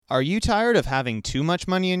Are you tired of having too much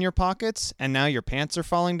money in your pockets and now your pants are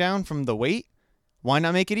falling down from the weight? Why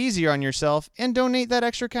not make it easier on yourself and donate that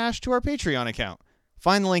extra cash to our Patreon account?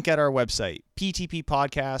 Find the link at our website,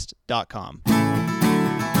 ptppodcast.com.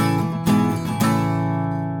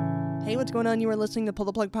 Hey, what's going on? You are listening to Pull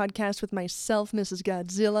the Plug Podcast with myself, Mrs.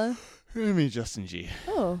 Godzilla. Me, Justin G.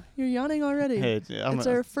 Oh, you're yawning already. Hey, it's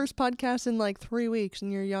our first podcast in like 3 weeks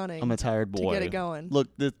and you're yawning. I'm a tired boy. To get it going. Look,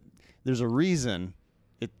 there's a reason.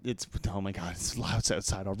 It's oh my god, it's loud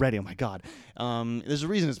outside already. Oh my god. There's a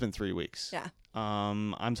reason it's been 3 weeks. Yeah.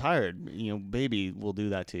 I'm tired. You know, baby will do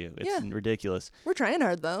that to you. It's ridiculous. We're trying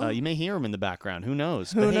hard though. You may hear him in the background. Who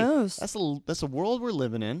knows? Who knows? That's the world we're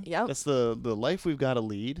living in. Yep. That's the life we've got to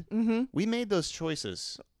lead. Mm-hmm. We made those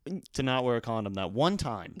choices to not wear a condom that one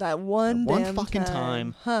time. That one fucking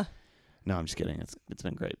time. Huh. No, I'm just kidding. It's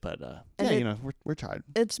been great, but we're tired.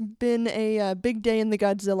 It's been a big day in the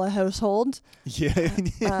Godzilla household. Yeah,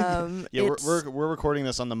 we're recording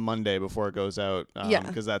this on the Monday before it goes out.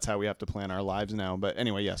 Because that's how we have to plan our lives now. But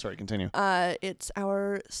anyway, sorry, continue. It's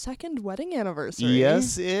our second wedding anniversary.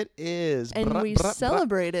 Yes, it is, and we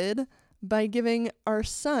celebrated by giving our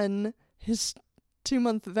son his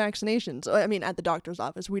 2-month vaccinations. I mean, at the doctor's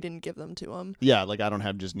office, we didn't give them to him. Yeah, like I don't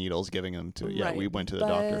have just needles giving them to. Yeah, we went to the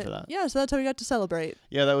doctor for that. Yeah, so that's how we got to celebrate.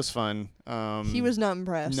 Yeah, that was fun. He was not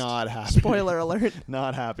impressed. Not happy. Spoiler alert.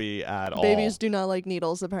 Not happy at all. Babies do not like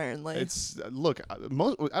needles, apparently. It's look. I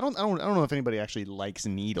don't know if anybody actually likes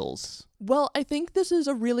needles. Well, I think this is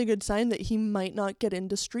a really good sign that he might not get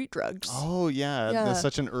into street drugs. Oh yeah. At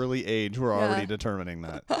such an early age, we're already determining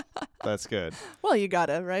that. That's good. Well, you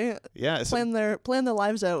gotta, right? Yeah. Plan their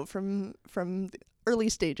lives out from the early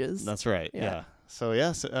stages. That's right. Yeah. So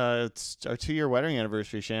yes, it's our 2-year wedding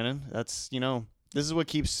anniversary, Shannon. That's this is what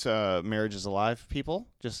keeps marriages alive, people.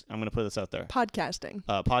 I'm gonna put this out there. Podcasting.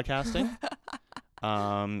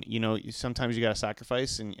 Sometimes you gotta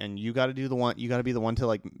sacrifice, and you gotta do the one. You gotta be the one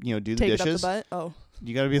to do the Take dishes. It up the butt. Oh.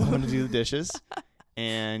 You gotta be the one to do the dishes,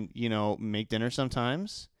 and make dinner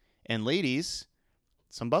sometimes. And ladies,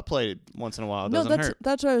 some butt play once in a while doesn't hurt.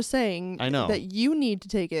 That's what I was saying. I know that you need to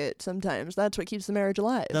take it sometimes. That's what keeps the marriage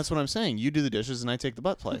alive. That's what I'm saying. You do the dishes, and I take the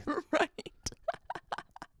butt play. Right.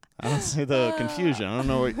 I don't see the confusion. I don't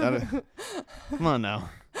know what. Come on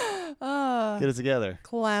now. Get it together.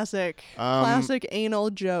 Classic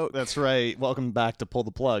anal joke. That's right. Welcome back to Pull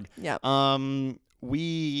the Plug. Yeah.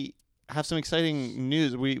 We have some exciting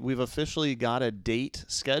news. We've officially got a date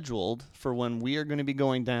scheduled for when we are going to be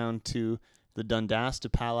going down to the Dundas to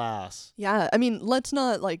Palace. Yeah. I mean, let's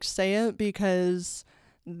not say it because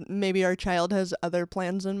maybe our child has other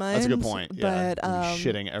plans in mind. That's a good point. Yeah, but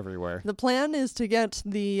shitting everywhere. The plan is to get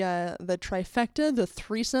the trifecta, the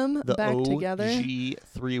threesome, back together. The OG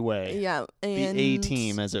three-way. Yeah, and the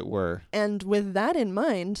A-team, as it were. And with that in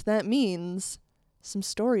mind, that means some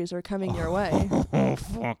stories are coming your way. Oh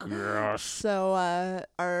fuck yes! So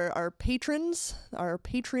our patrons, our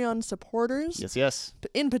Patreon supporters. Yes.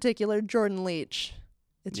 In particular, Jordan Leach.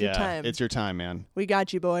 It's your time. It's your time, man. We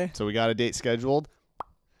got you, boy. So we got a date scheduled.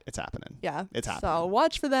 It's happening. Yeah. It's happening. So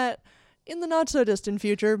watch for that in the not so distant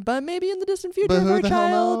future, but maybe in the distant future if our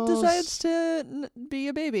child decides to be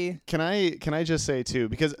a baby. Can I just say too,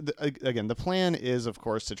 because again, the plan is of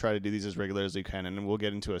course to try to do these as regular as we can, and we'll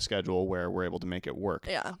get into a schedule where we're able to make it work.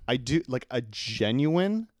 Yeah. I do a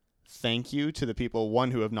genuine thank you to the people, one,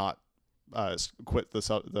 who have not quit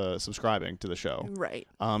the subscribing to the show. Right.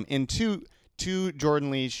 And two, Jordan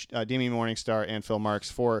Leach, Damian Morningstar, and Phil Marks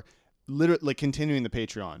for literally continuing the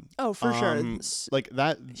Patreon. Oh, for sure.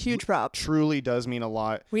 That huge props. Truly does mean a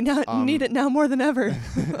lot. We need it now more than ever.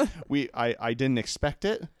 I didn't expect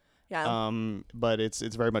it. Yeah. But it's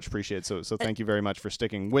very much appreciated. So thank you very much for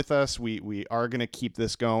sticking with us. We are gonna keep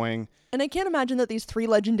this going. And I can't imagine that these 3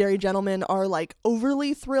 legendary gentlemen are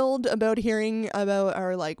overly thrilled about hearing about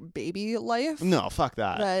our baby life. No, fuck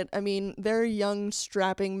that. But I mean, they're young,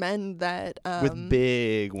 strapping men that with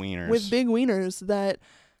big wieners that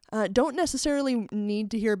don't necessarily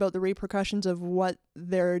need to hear about the repercussions of what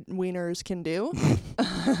their wieners can do.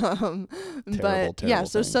 But yeah,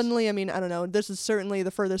 so things. Suddenly, I mean, I don't know, this is certainly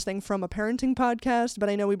the furthest thing from a parenting podcast, but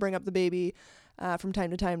I know we bring up the baby from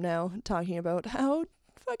time to time now, talking about how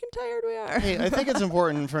fucking tired we are. Hey, I think it's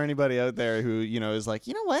important for anybody out there who, is like,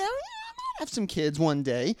 you know what, I might have some kids one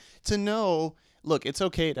day, to know, look, it's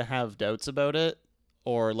okay to have doubts about it.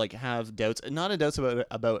 Or have doubts, not doubts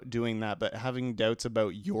about doing that, but having doubts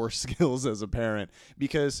about your skills as a parent,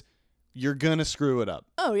 because you're gonna screw it up.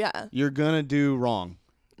 Oh yeah, you're gonna do wrong,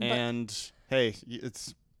 and hey,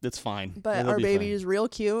 it's It's fine. But It'll our be baby fine. is real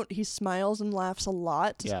cute. He smiles and laughs a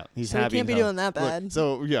lot. Yeah, he's so he happy. can't be and doing that Look, bad.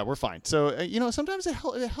 so yeah, we're fine. So sometimes it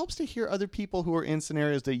helps to hear other people who are in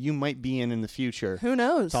scenarios that you might be in the future Who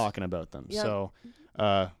knows? talking about them. Yep.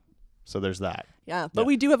 So there's that. Yeah, but Yeah.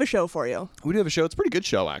 we do have a show for you. We do have a show. It's a pretty good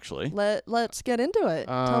show, actually. Let's get into it.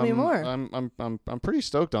 Tell me more. I'm pretty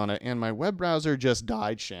stoked on it, and my web browser just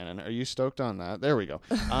died. Shannon, are you stoked on that? There we go.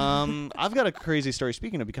 I've got a crazy story.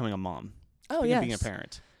 Speaking of becoming a mom, Oh, speaking of being a yes.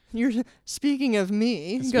 parent. You're speaking of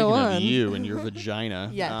me. Speaking Go on. of you and your vagina.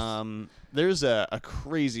 Yes. There's a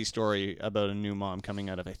crazy story about a new mom coming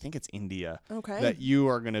out of, I think it's India, Okay. that you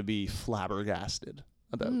are going to be flabbergasted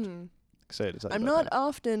about. Excited to tell you I'm about not that.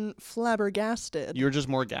 often flabbergasted. You're just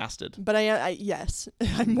more gasted. But I yes,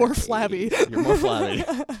 I'm more flabby. You're more flabby.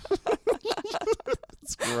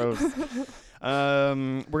 It's gross.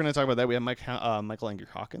 We're going to talk about that. We have Michael Anger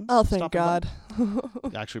Hawkins. Oh, thank stopping by.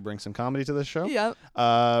 God. Actually bring some comedy to this show. Yep.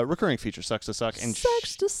 Recurring feature, Sucks to Suck. And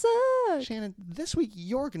Sucks to suck. Shannon, this week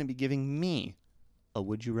you're going to be giving me a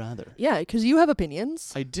Would You Rather. Yeah, because you have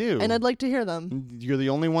opinions. I do. And I'd like to hear them. You're the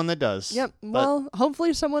only one that does. Yep. Well,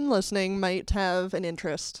 hopefully someone listening might have an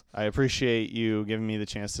interest. I appreciate you giving me the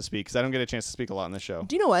chance to speak, because I don't get a chance to speak a lot in this show.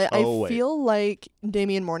 Do you know what? Oh, I feel like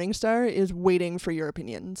Damien Morningstar is waiting for your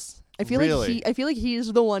opinions. I feel like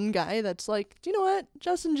he's the one guy that's like, do you know what?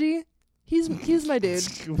 Justin G, he's my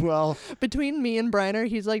dude. Well, Between me and Briner,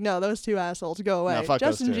 he's like, no, those two assholes, go away. fuck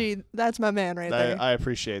those Justin two. G, that's my man right there. I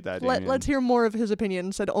appreciate that, Damien. Let's hear more of his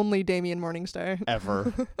opinion, said only Damien Morningstar.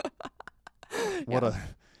 Ever.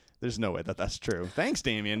 There's no way that's true. Thanks,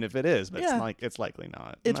 Damien, if it is, but Yeah. it's likely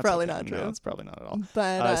not. It's That's probably okay. not true. No, it's probably not at all.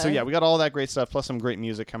 But So yeah, we got all that great stuff, plus some great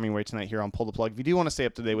music coming away tonight here on Pull the Plug. If you do want to stay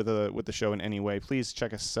up to date with the show in any way, please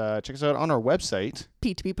check us out on our website.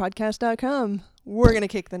 p2ppodcast.com. We're going to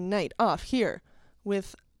kick the night off here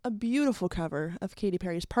with a beautiful cover of Katy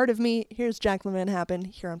Perry's Part of Me. Here's Jacqueline Van Happen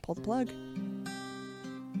here on Pull the Plug.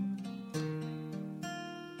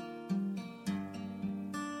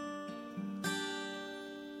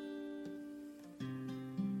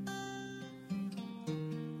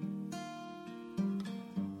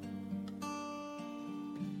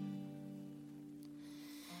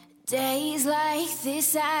 Days like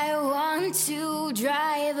this, I want to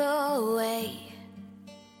drive away.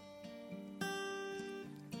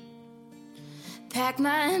 Pack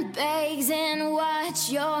my bags and watch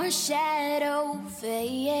your shadow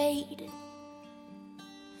fade.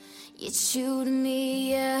 You chewed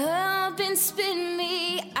me up and spit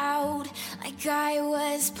me out like I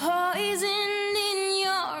was poisoned in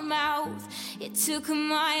your mouth. You took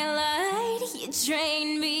my light, you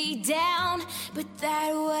drained me down, but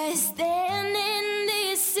that was then and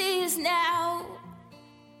this is now.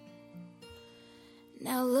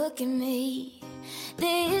 Now look at me.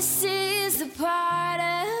 This is the part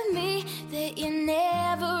of me that you're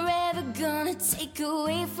never ever gonna take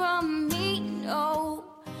away from me, no.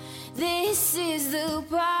 This is the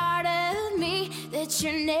part of me that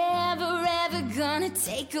you're never ever gonna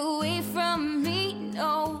take away from me,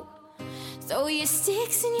 no. Throw your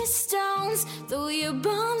sticks and your stones, throw your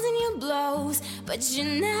bombs and your blows, but you're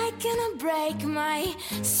not gonna break my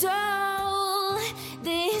soul.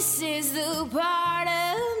 This is the part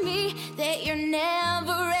of me that you're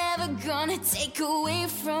never ever gonna take away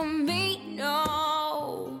from me,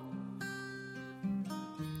 no.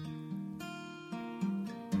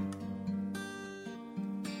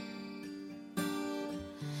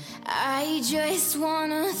 I just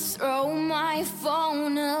wanna throw my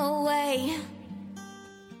phone away.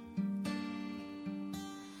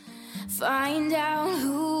 Find out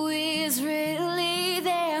who is really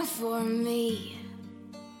there for me.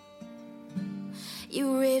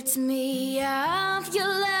 You ripped me off, your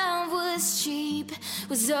love was cheap,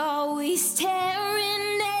 was always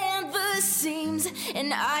tearing at the seams,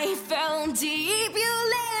 and I fell deep,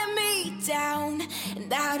 you let me down, and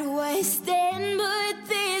that was then, but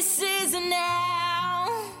this is now.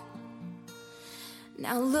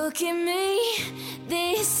 Now look at me,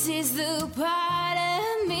 this is the part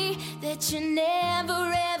of me that you're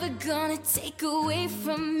never ever gonna take away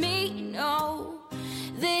from me, no.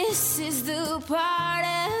 This is the part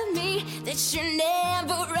of me that you're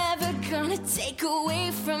never ever gonna take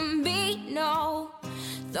away from me, no.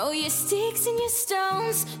 Throw your sticks and your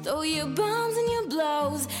stones, throw your bombs and your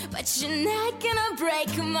blows, but you're not gonna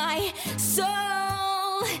break my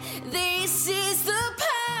soul. This is the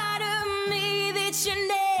part of me that you're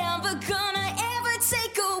never gonna ever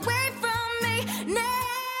take away from me,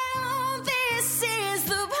 no. This is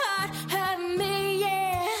the part of me,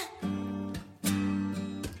 yeah.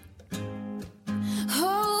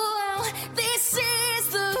 Oh, this is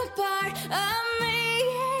the part of me,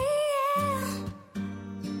 yeah.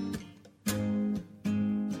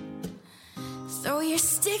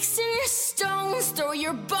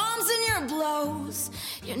 your bombs and your blows.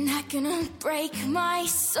 You're not gonna break my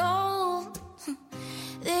soul.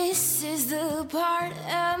 This is the part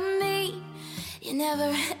of me you're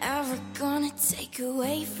never ever gonna take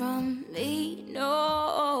away from me,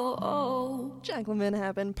 no. Jack Lemmon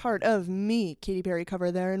happened, part of me, Katy Perry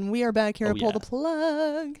cover there, and we are back here at Pull the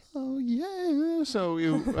Plug. Oh yeah. So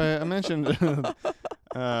I mentioned.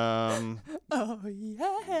 Oh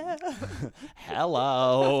yeah.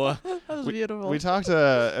 Hello. That was beautiful. We talked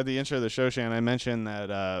at the intro of the show, Shannon. I mentioned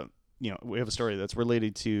that we have a story that's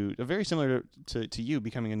related to very similar to you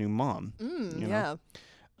becoming a new mom. Yeah.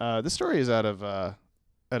 This story is out of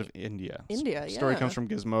India. India, yeah. Story comes from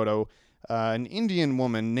Gizmodo. An Indian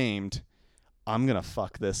woman named, I'm gonna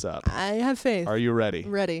fuck this up. I have faith. Are you ready?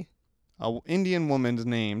 Ready. An Indian woman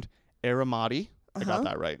named Aramati. I got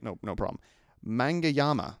that right. No problem.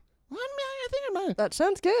 Mangayama. I think I might. That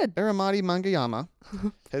sounds good. Aramati Mangayama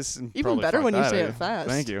has Even better when you say it fast.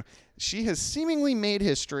 Thank you. She has seemingly made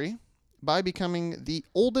history by becoming the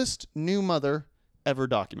oldest new mother ever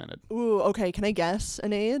documented. Ooh, okay. Can I guess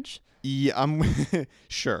an age? Yeah, I'm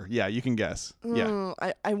sure. Yeah, you can guess. Yeah.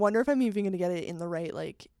 I wonder if I'm even going to get it in the right,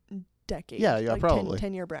 decade. Yeah, like probably.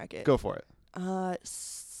 10-year bracket. Go for it.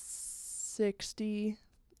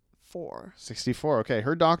 64. 64. Okay.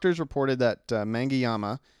 Her doctors reported that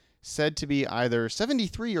Mangayama said to be either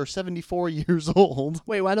 73 or 74 years old.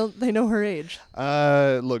 Wait, why don't they know her age?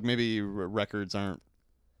 Look, maybe records aren't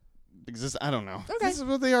exist. I don't know. Okay. This is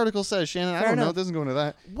what the article says, Shannon. Fair I don't know. enough. It doesn't go into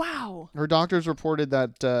that. Wow. Her doctors reported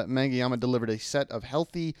that Mangayama delivered a set of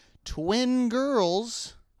healthy twin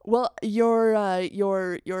girls. Well, your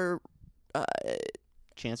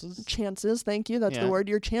chances, thank you, that's the word.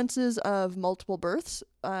 Your chances of multiple births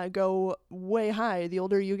go way high the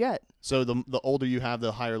older you get. So the older you have,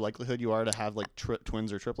 the higher likelihood you are to have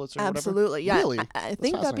twins or triplets or Absolutely, whatever? yeah. Really? I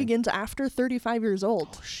think that begins after 35 years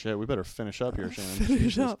old. Oh shit, we better finish up here, Shannon. Finish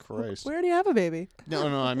Jesus up. Christ. We already have a baby.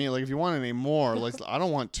 No, I mean, if you want any more, I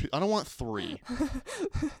don't want two. I don't want three.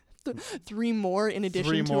 3 more in addition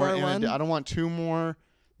Three to more our one. I don't want 2 more.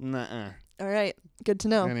 Nuh-uh. All right, good to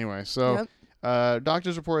know. Anyway, so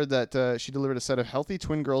doctors reported that she delivered a set of healthy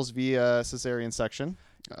twin girls via cesarean section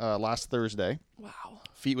last Thursday. Wow.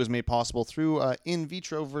 Feat was made possible through in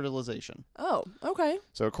vitro fertilization. Oh, okay.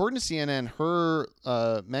 So according to CNN, her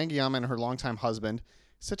Mangayama and her longtime husband,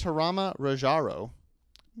 Sitarama Rajaro,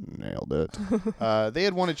 nailed it. They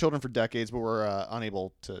had wanted children for decades, but were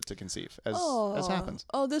unable to conceive, as happens.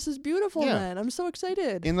 Oh, this is beautiful, man. I'm so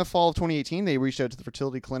excited. In the fall of 2018, they reached out to the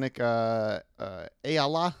fertility clinic,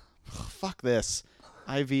 Ayala, fuck this,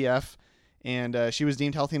 IVF, and she was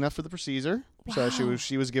deemed healthy enough for the procedure. Wow. So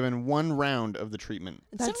she was given 1 round of the treatment.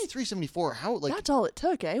 73, 74, how, that's all it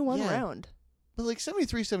took, eh? 1 round. But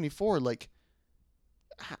 73, 74,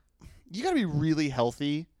 you gotta be really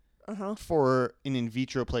healthy for an in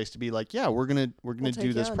vitro place to be we're gonna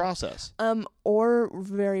do this process. Or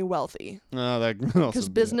very wealthy. Because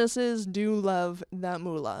businesses do love that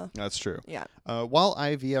moolah. That's true. Yeah. While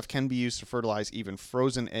IVF can be used to fertilize even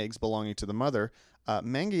frozen eggs belonging to the mother,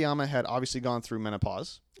 Mangayama had obviously gone through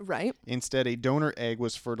menopause. Right. Instead, a donor egg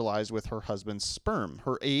was fertilized with her husband's sperm.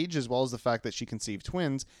 Her age, as well as the fact that she conceived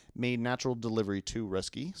twins, made natural delivery too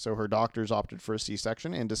risky. So her doctors opted for a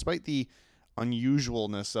C-section. And despite the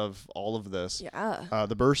unusualness of all of this,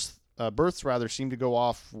 the births rather seemed to go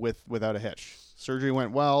off without a hitch. Surgery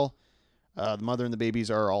went well. The mother and the babies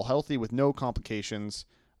are all healthy with no complications.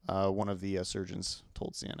 One of the surgeons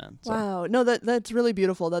told CNN. So. Wow. No, that's really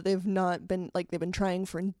beautiful that they've not been they've been trying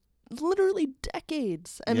for literally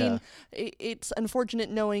decades. I mean, it's unfortunate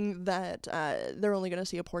knowing that they're only going to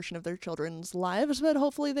see a portion of their children's lives, but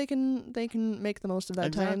hopefully they can make the most of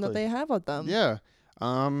that time that they have with them. Yeah.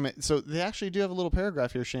 So they actually do have a little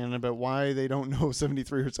paragraph here, Shannon, about why they don't know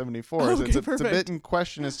 73 or 74. Okay, it's a bit in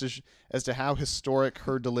question as to how historic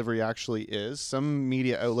her delivery actually is. Some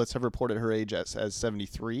media outlets have reported her age as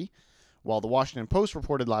 73, while the Washington Post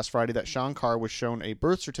reported last Friday that Shankar was shown a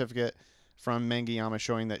birth certificate from Mangayama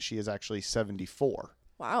showing that she is actually 74.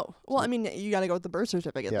 Wow. Well, I mean, you got to go with the birth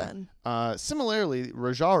certificate then. Similarly,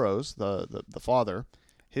 Rajaro's, the father,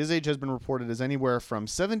 his age has been reported as anywhere from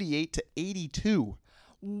 78 to 82.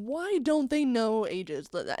 Why don't they know ages?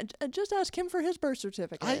 Just ask him for his birth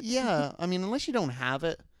certificate. I mean, unless you don't have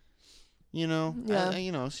it,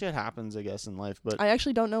 shit happens, I guess, in life. But I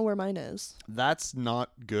actually don't know where mine is. That's not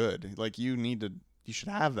good. You should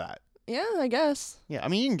have that. Yeah, I guess. Yeah, I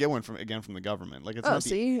mean, you can get one from the government. It's not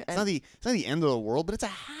the end of the world, but it's a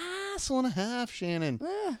hassle and a half, Shannon.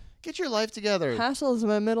 Get your life together. Hassel is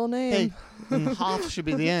my middle name. Hey, and Hoff should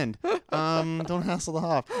be the end. Don't hassle the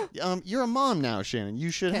Hoff. You're a mom now, Shannon.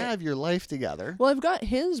 You should have your life together. Well, I've got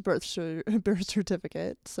his birth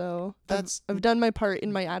certificate, so I've done my part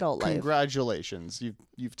in my adult life. Congratulations.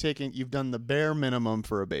 You've done the bare minimum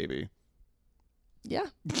for a baby. Yeah.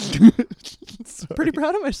 Pretty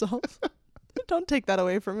proud of myself. Don't take that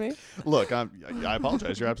away from me. Look, I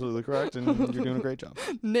apologize. You're absolutely correct, and you're doing a great job.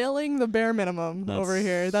 Nailing the bare minimum over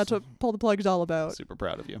here. That's what Pull the Plug is all about. Super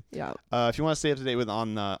proud of you. Yeah. If you want to stay up to date with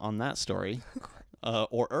on that story,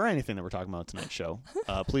 or anything that we're talking about tonight's show,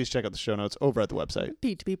 please check out the show notes over at the website.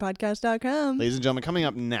 p2ppodcast.com. Ladies and gentlemen, coming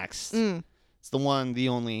up next, it's the one, the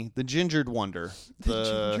only, the gingered wonder.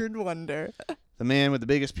 The gingered wonder. The man with the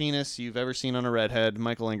biggest penis you've ever seen on a redhead,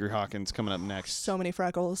 Michael Angry Hawkins, coming up next. So many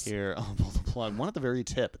freckles. Here, I'll pull the plug. One at the very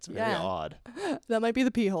tip. It's very odd. That might be the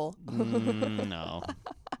pee hole. No.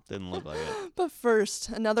 Didn't look like it. But first,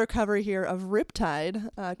 another cover here of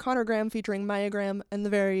Riptide. Connor Graham featuring Maya Graham and the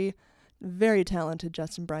very, very talented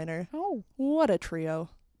Justin Briner. Oh, what a trio.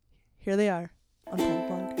 Here they are on Pull the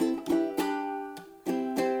Plug.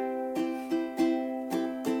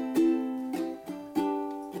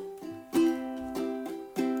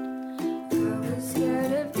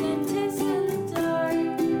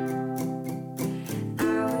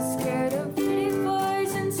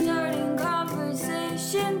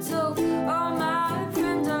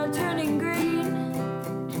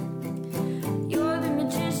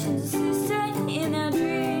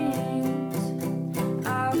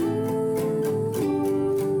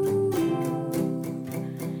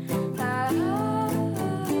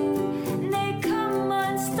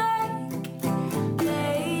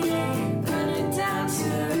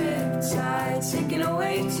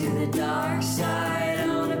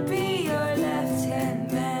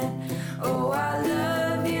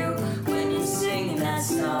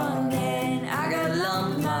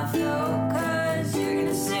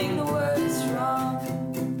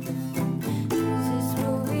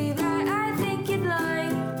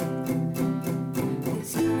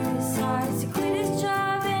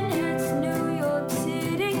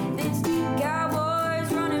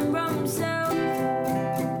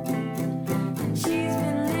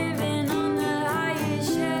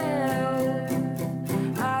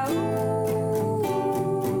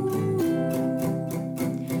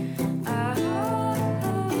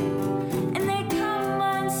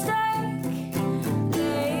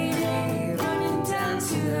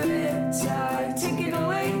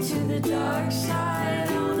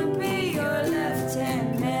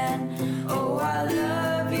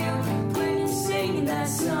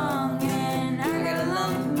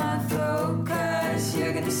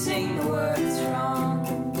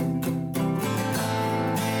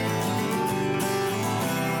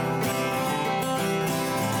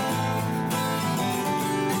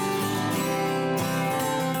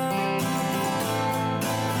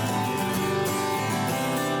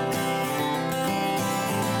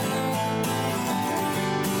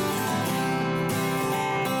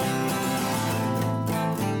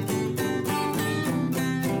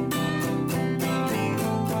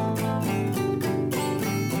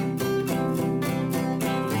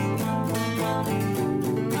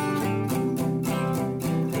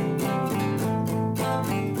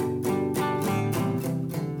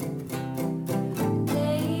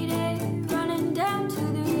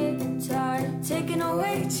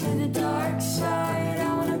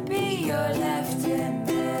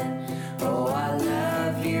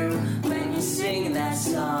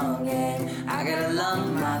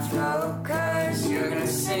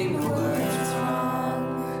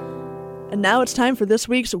 And now it's time for this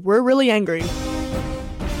week's We're Really Angry.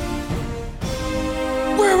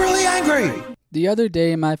 We're really angry! The other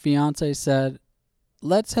day, my fiance said,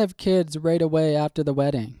 let's have kids right away after the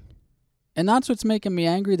wedding. And that's what's making me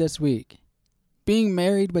angry this week. Being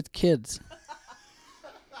married with kids.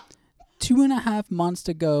 2.5 months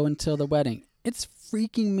to go until the wedding. It's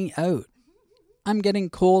freaking me out. I'm getting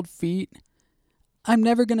cold feet. I'm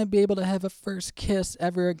never going to be able to have a first kiss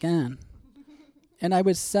ever again. And I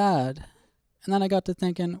was sad. And then I got to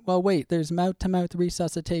thinking, well, wait, there's mouth-to-mouth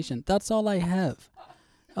resuscitation. That's all I have.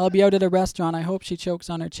 I'll be out at a restaurant. I hope she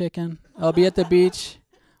chokes on her chicken. I'll be at the beach.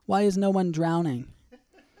 Why is no one drowning?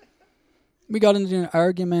 We got into an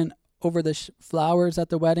argument over the flowers at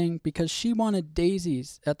the wedding because she wanted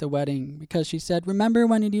daisies at the wedding because she said, remember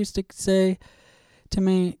when you used to say to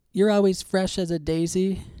me, you're always fresh as a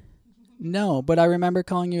daisy? No, but I remember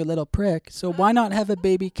calling you a little prick, so why not have a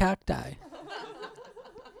baby cacti?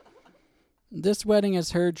 This wedding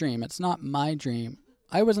is her dream. It's not my dream.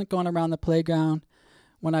 I wasn't going around the playground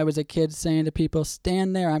when I was a kid saying to people,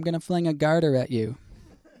 "Stand there, I'm going to fling a garter at you."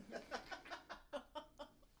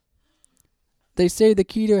 They say the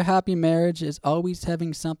key to a happy marriage is always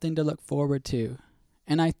having something to look forward to.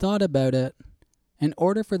 And I thought about it. In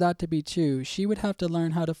order for that to be true, she would have to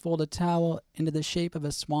learn how to fold a towel into the shape of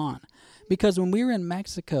a swan. Because when we were in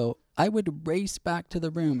Mexico, I would race back to the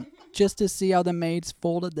room just to see how the maids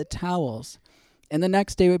folded the towels. And the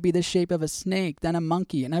next day would be the shape of a snake, then a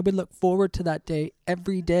monkey. And I would look forward to that day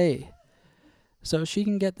every day. So if she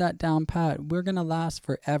can get that down pat, we're going to last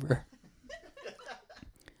forever.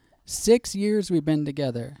 6 years we've been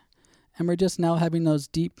together, and we're just now having those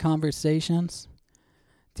deep conversations.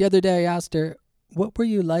 The other day I asked her, "What were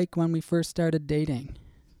you like when we first started dating?"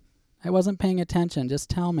 I wasn't paying attention, just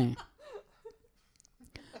tell me.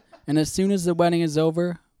 And as soon as the wedding is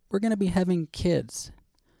over, we're going to be having kids.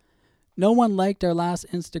 No one liked our last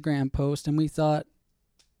Instagram post, and we thought,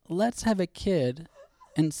 let's have a kid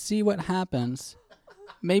and see what happens.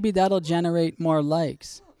 Maybe that'll generate more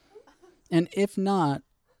likes. And if not,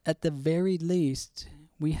 at the very least,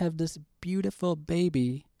 we have this beautiful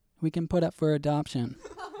baby we can put up for adoption.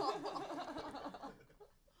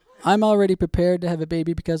 I'm already prepared to have a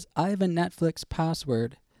baby because I have a Netflix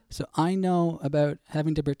password, so I know about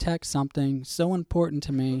having to protect something so important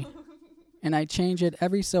to me, and I change it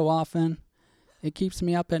every so often. It keeps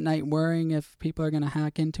me up at night worrying if people are going to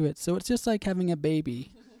hack into it, so it's just like having a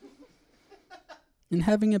baby. And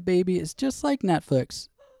having a baby is just like Netflix.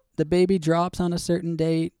 The baby drops on a certain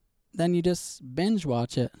date, then you just binge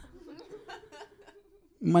watch it.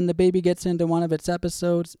 When the baby gets into one of its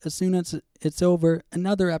episodes, as soon as it's over,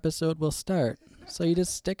 another episode will start. So you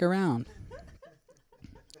just stick around.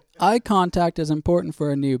 Eye contact is important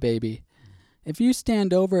for a new baby. If you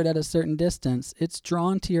stand over it at a certain distance, it's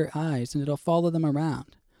drawn to your eyes and it'll follow them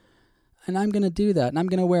around. And I'm going to do that. And I'm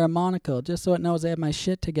going to wear a monocle just so it knows I have my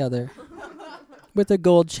shit together. With a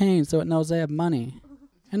gold chain so it knows I have money.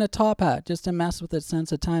 And a top hat just to mess with its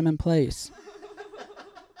sense of time and place.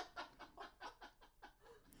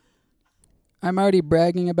 I'm already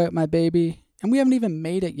bragging about my baby, and we haven't even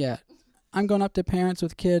made it yet. I'm going up to parents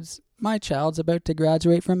with kids. My child's about to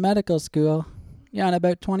graduate from medical school. Yeah, in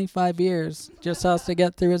about 25 years. Just has to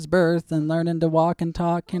get through his birth and learning to walk and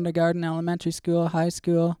talk, kindergarten, elementary school, high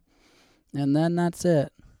school. And then that's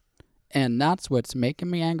it. And that's what's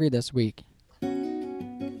making me angry this week.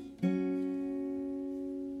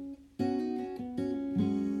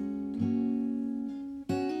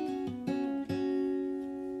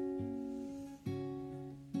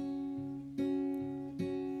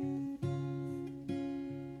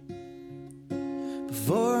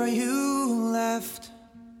 Before you left,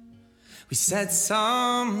 we said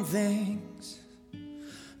some things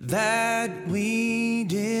that we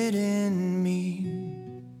didn't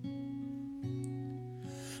mean.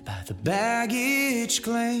 By the baggage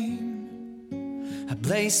claim, I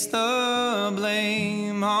placed the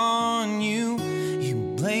blame on you.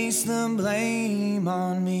 You placed the blame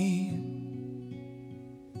on me.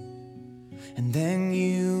 And then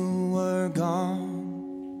you were gone.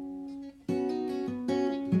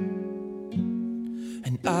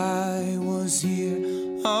 I was here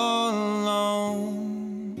alone.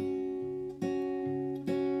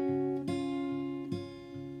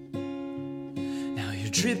 Now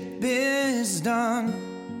your trip is done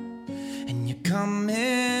and you're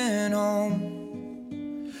coming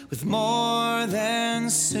home with more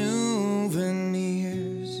than souvenirs.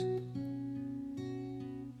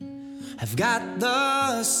 I've got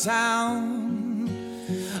the sound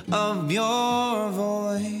of your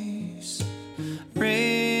voice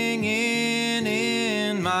ringing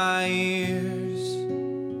in my ears,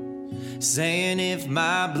 saying if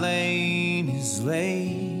my plane is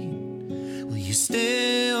late, will you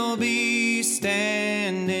still be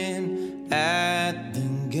standing at the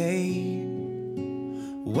gate,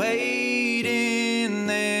 waiting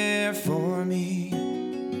there for me?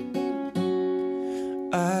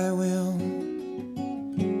 I will,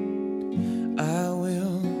 I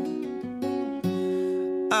will,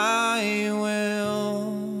 I will.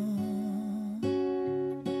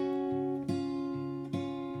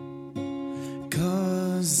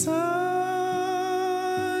 'Cause I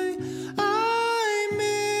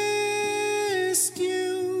missed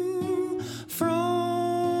you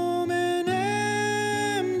from an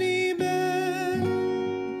empty bed,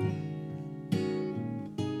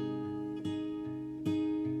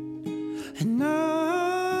 and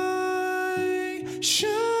I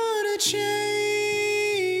should have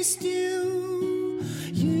chased you.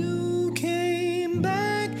 You came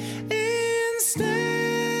back instead.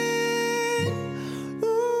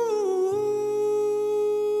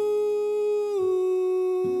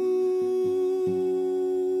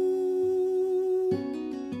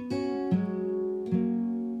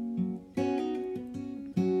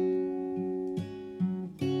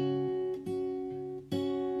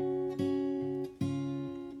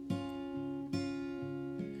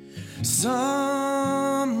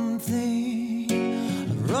 Something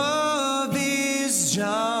love is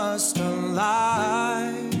just a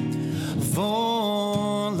lie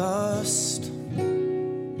for lust.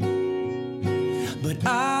 But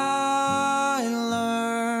I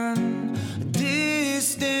learned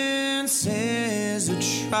distance is a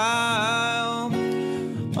trial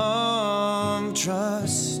of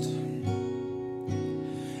trust.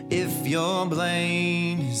 If your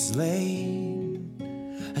blame is laid,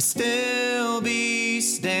 I still be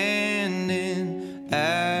standing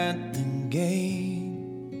at the gate,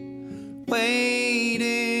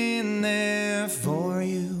 waiting there for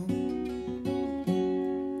you.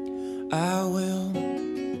 I will,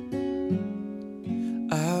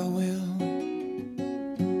 I will,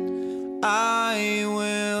 I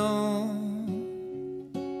will.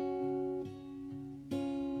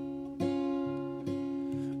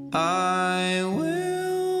 I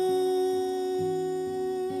will.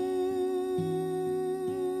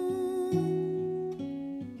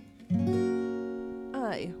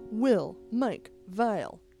 I will Mike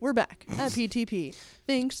Vile. We're back at PTP.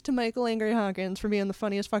 Thanks to Michael Angry Hawkins for being the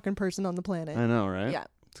funniest fucking person on the planet. I know, right? Yeah.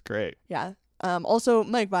 It's great. Yeah. Also,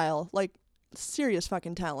 Mike Vile, like, serious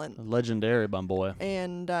fucking talent. Legendary bum boy.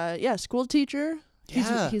 And, yeah, school teacher.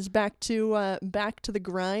 Yeah. He's back to the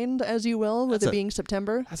grind, as you will, with That's it being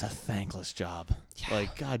September. That's a thankless job.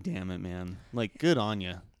 Like, god damn it, man. Like, good on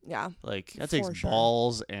you. Yeah. Like, that For takes sure.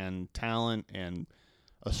 balls and talent and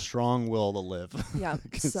a strong will to live. Yeah.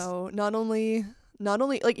 'Cause- So not only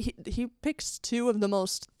like he picks two of the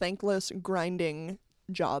most thankless grinding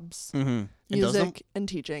jobs, Mhm. He does them- music and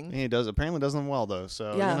teaching. He does. Apparently does them well, though.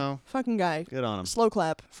 So, Yeah. you know, Fucking guy. good on him. Slow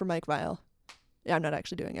clap for Mike Vile. Yeah, I'm not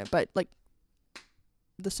actually doing it, but like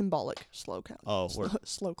the symbolic slow clap. Oh, slow, we're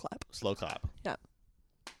slow clap. slow clap.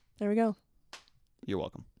 There we go. You're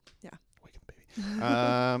welcome. Yeah. Wicked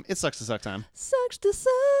baby. It sucks to suck time. Sucks to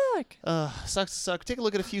suck. Sucks to suck. Take a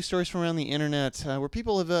look at a few stories from around the internet where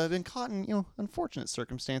people have been caught in, unfortunate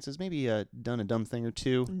circumstances. Maybe done a dumb thing or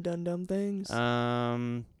two. Done dumb things.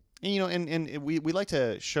 And we like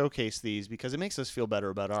to showcase these because it makes us feel better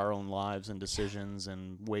about our own lives and decisions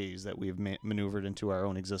and ways that we've maneuvered into our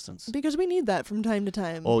own existence. Because we need that from time to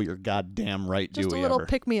time. Oh, you're goddamn right, Just do a we little ever?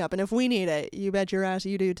 pick me up, and if we need it, you bet your ass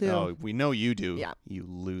you do too. Oh, we know you do. Yeah. You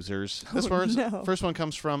losers. Oh, This first, no. first one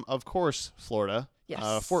comes from, of course, Florida.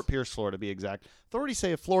 Yes. Fort Pierce, Florida, to be exact. Authorities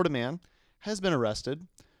say a Florida man has been arrested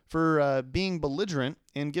for being belligerent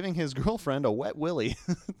and giving his girlfriend a wet willy.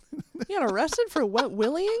 He got arrested for wet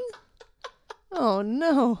willying? Oh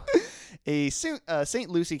no. A St.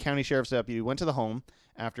 Lucie County Sheriff's deputy went to the home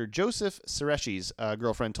after Joseph Sureshi's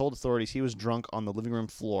girlfriend told authorities he was drunk on the living room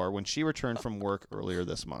floor when she returned from work earlier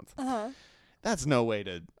this month. Uh-huh. That's no way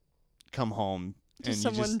to come home and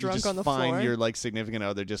someone you drunk just on the find floor? your significant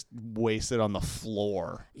other just wasted on the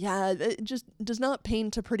floor. Yeah, it just does not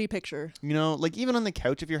paint a pretty picture. Even on the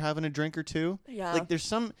couch if you're having a drink or two. Yeah. Like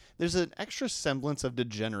there's an extra semblance of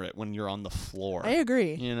degenerate when you're on the floor. I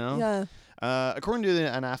agree. Yeah. Yeah. According to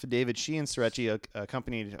an affidavit, she and Surechi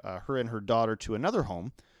accompanied her and her daughter to another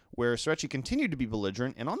home where Surechi continued to be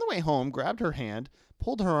belligerent and on the way home grabbed her hand,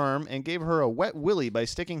 pulled her arm, and gave her a wet willy by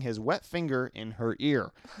sticking his wet finger in her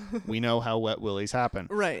ear. We know how wet willies happen.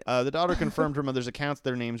 Right. The daughter confirmed her mother's accounts.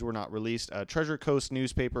 Their names were not released. Treasure Coast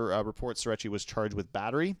newspaper reports Surechi was charged with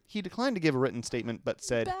battery. He declined to give a written statement but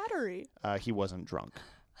said Battery. he wasn't drunk.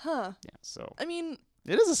 Huh. Yeah, so I mean,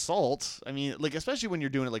 it is assault. I mean, especially when you're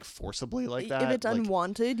doing it forcibly like that. if it's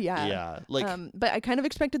unwanted, yeah. Yeah, but I kind of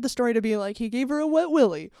expected the story to be like he gave her a wet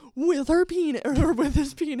willy with her penis or with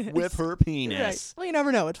his penis. with her penis. Right. Well, you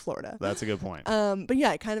never know. It's Florida. That's a good point. But yeah,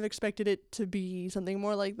 I kind of expected it to be something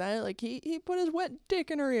more like that. Like he put his wet dick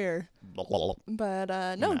in her ear. But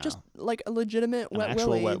no, No. just like a legitimate An wet actual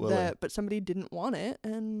willy, wet willy. but somebody didn't want it,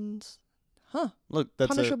 and Look,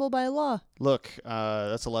 that's punishable by law.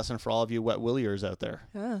 that's a lesson for all of you wet williers out there.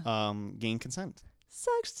 Yeah. Gain consent.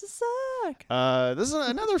 Sucks to suck. This is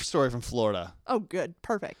another story from Florida. Oh, good.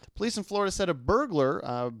 Perfect. Police in Florida said a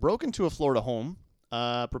burglar broke into a Florida home,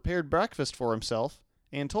 prepared breakfast for himself,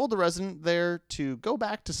 and told the resident there to go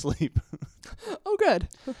back to sleep. Oh, good.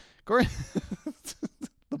 According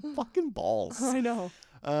the fucking balls. I know.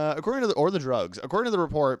 According to the drugs. According to the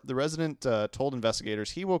report, the resident told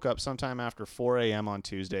investigators he woke up sometime after 4 a.m. on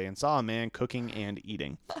Tuesday and saw a man cooking and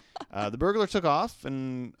eating. The burglar took off,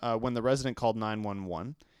 and when the resident called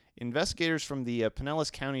 911, investigators from the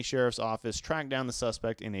Pinellas County Sheriff's Office tracked down the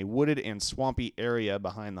suspect in a wooded and swampy area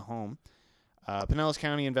behind the home. Pinellas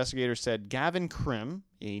County investigators said Gavin Krim,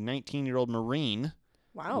 a 19-year-old Marine,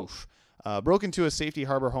 Wow. Broke into a Safety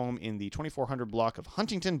Harbor home in the 2400 block of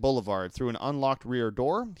Huntington Boulevard through an unlocked rear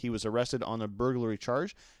door. He was arrested on a burglary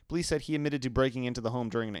charge. Police said he admitted to breaking into the home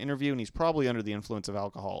during an interview, and he's probably under the influence of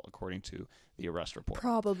alcohol, according to the arrest report.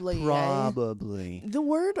 Probably. Probably. The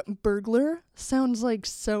word burglar sounds like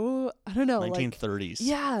so, I don't know. 1930s.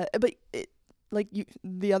 Yeah, but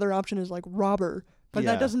the other option is like robber. But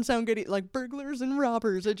Yeah. that doesn't sound good. Like burglars and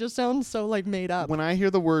robbers. It just sounds so like made up. When I hear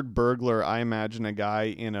the word burglar, I imagine a guy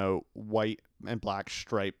in a white and black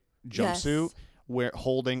striped jumpsuit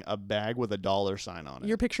holding a bag with a dollar sign on it.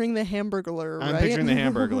 You're picturing the Hamburglar, right? I'm picturing the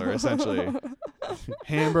Hamburglar, essentially.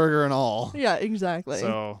 Hamburger and all. Yeah, exactly.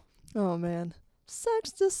 So, Oh, man.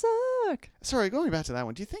 Sucks to suck. sorry, going back to that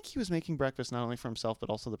one, do you think he was making breakfast not only for himself, but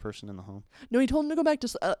also the person in the home? No, he told him to go back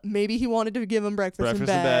to... maybe he wanted to give him breakfast in Breakfast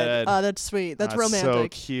in bed. bed. Oh, that's sweet. That's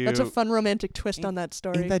romantic. So cute. That's a fun romantic twist on that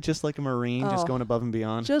story. Ain't that just like a Marine, just Oh. going above and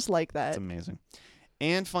beyond? Just like that. It's amazing.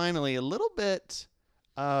 And finally, a little bit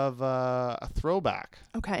of a throwback.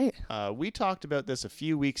 Okay. We talked about this a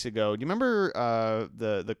few weeks ago. Do you remember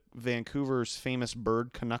the Vancouver's famous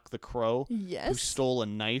bird, Canuck the Crow, who Yes. stole a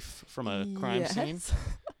knife from a crime scene? Yes.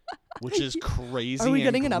 Which is crazy. Are we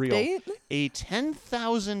getting an and real. update? A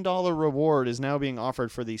 $10,000 reward is now being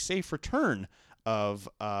offered for the safe return of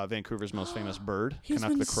Vancouver's most famous bird, He's Canuck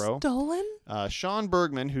been the Crow. stolen? Sean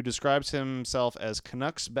Bergman, who describes himself as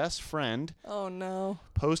Canuck's best friend, Oh, no.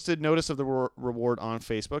 posted notice of the reward on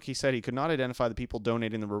Facebook. He said he could not identify the people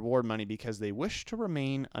donating the reward money because they wish to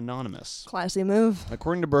remain anonymous. Classy move.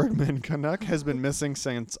 According to Bergman, Canuck has been missing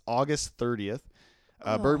since August 30th.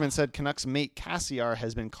 Bergman said Canuck's mate Cassiar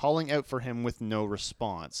has been calling out for him with no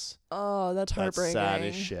response. Oh, that's That's heartbreaking. sad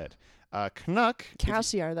as shit. Canuck.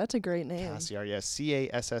 Cassiar, that's a great name. Cassiar, yes.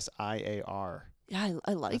 Cassiar. Yeah,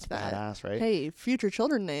 I like That's that. badass, right? Hey, future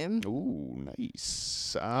children name. Ooh,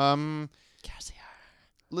 nice. Cassiar.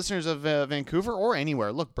 Listeners of Vancouver or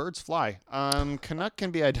anywhere, look, birds fly. Canuck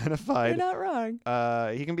can be identified. You're not wrong.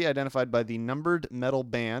 He can be identified by the numbered metal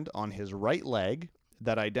band on his right leg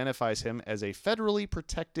that identifies him as a federally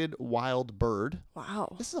protected wild bird.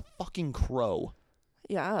 Wow. This is a fucking crow.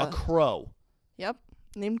 Yeah. A crow. Yep.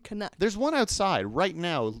 Named Canuck. There's one outside right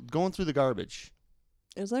now going through the garbage.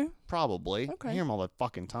 Is there? Probably. Okay. I hear him all the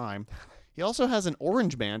fucking time. He also has an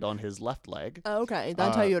orange band on his left leg. Oh, okay.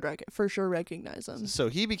 That's how you would for sure recognize him. So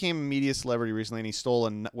he became a media celebrity recently, and he stole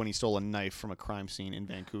a knife from a crime scene in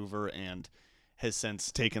Vancouver, and has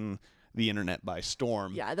since taken the internet by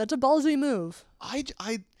storm. Yeah, that's a ballsy move.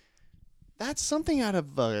 That's something out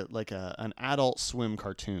of an Adult Swim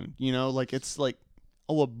cartoon. You know, like it's like,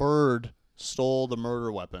 oh, a bird stole the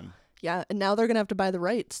murder weapon. Yeah, and now they're going to have to buy the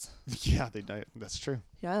rights. Yeah, that's true.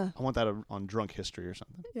 Yeah. I want that on Drunk History or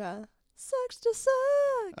something. Yeah. Sucks to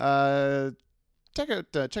suck. Check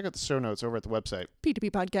out the show notes over at the website.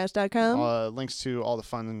 P2Ppodcast.com. Links to all the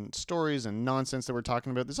fun stories and nonsense that we're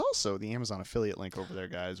talking about. There's also the Amazon affiliate link over there,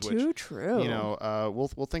 guys. Which, Too true. You know,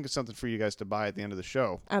 we'll think of something for you guys to buy at the end of the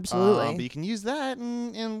show. Absolutely. But you can use that,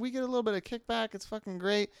 and we get a little bit of kickback. It's fucking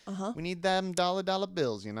great. Uh-huh. We need them dollar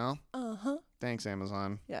bills, you know. Uh-huh. Thanks,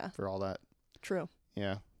 Amazon. Yeah. For all that. True.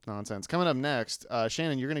 Yeah. Nonsense. Coming up next,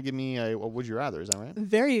 Shannon, you're going to give me a Would You Rather, is that right?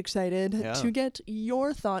 Very excited Yeah. to get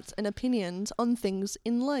your thoughts and opinions on things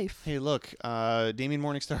in life. Hey, look, Damien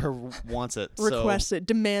Morningstar wants it. Requests it,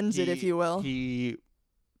 demands it, if he- you will. He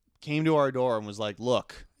came to our door and was like,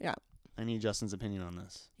 look, Yeah. I need Justin's opinion on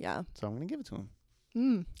this. Yeah. So I'm going to give it to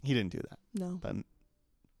him. He didn't do that. No. But,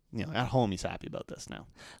 you know, at home he's happy about this now.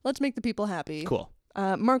 Let's make the people happy. Cool.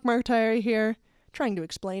 Mark Martyr here, trying to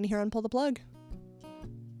explain here on Pull the Plug.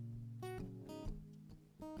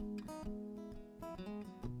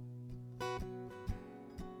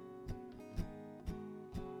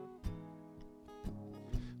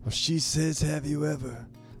 Well, she says, have you ever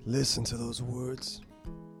listened to those words?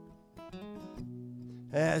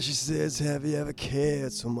 And she says, have you ever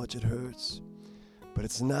cared so much it hurts? But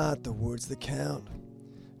it's not the words that count.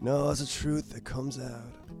 No, it's the truth that comes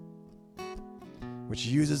out, which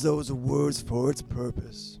uses those words for its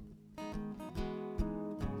purpose.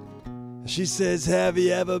 She says, have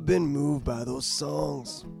you ever been moved by those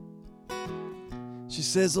songs? She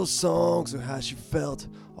says those songs are how she felt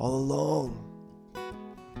all along.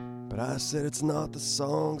 But I said it's not the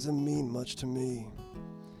songs that mean much to me.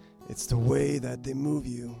 It's the way that they move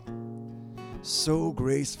you so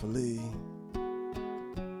gracefully.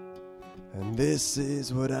 And this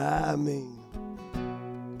is what I mean.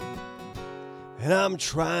 And I'm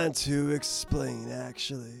trying to explain,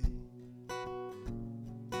 actually.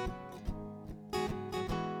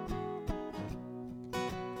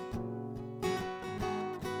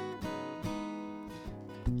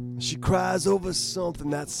 She cries over something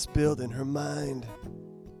that's spilled in her mind.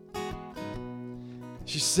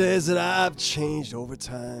 She says that I've changed over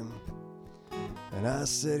time. And I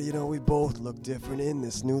said, you know, we both look different in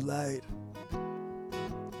this new light.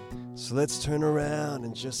 So let's turn around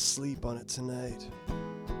and just sleep on it tonight.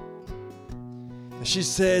 And she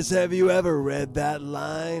says, have you ever read that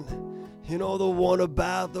line? You know, the one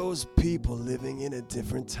about those people living in a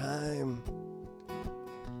different time.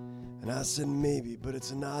 And I said, maybe, but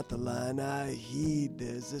it's not the line I heed.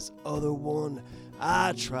 There's this other one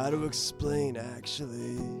I try to explain,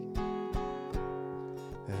 actually.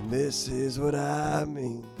 And this is what I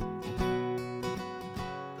mean.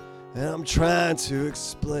 And I'm trying to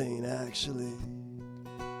explain, actually.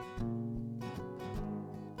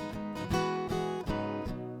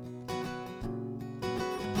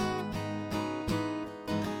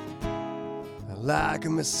 Like a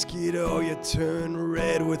mosquito, you turn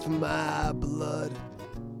red with my blood.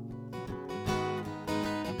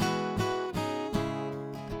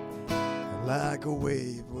 And like a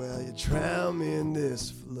wave, well, you drown me in this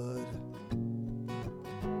flood.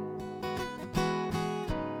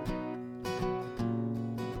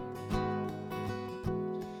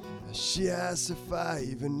 And she asks if I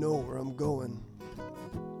even know where I'm going.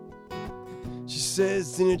 She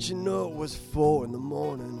says, didn't you know it was 4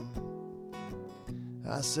 a.m?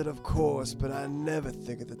 I said, of course, but I never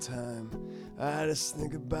think of the time. I just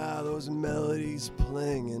think about those melodies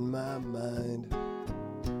playing in my mind.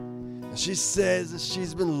 And she says that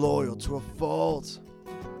she's been loyal to a fault.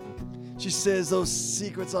 She says those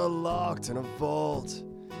secrets are locked in a vault.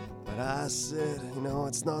 But I said, you know,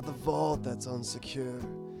 it's not the vault that's unsecure.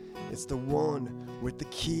 It's the one with the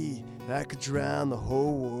key that could drown the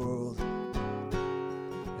whole world.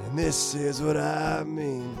 And this is what I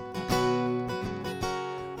mean.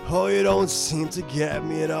 Oh, you don't seem to get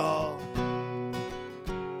me at all.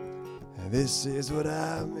 And this is what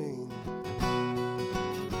I mean.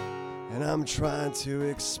 And I'm trying to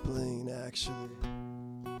explain, actually.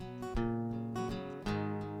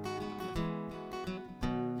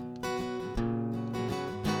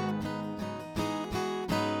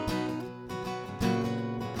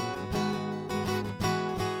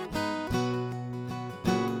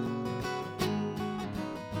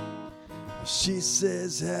 She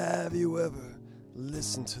says, have you ever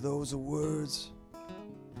listened to those words?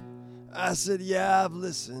 I said, yeah, I've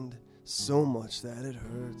listened so much that it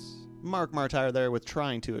hurts. Mark Martire there with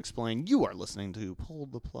Trying to Explain. You are listening to Pull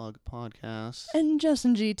the Plug Podcast. And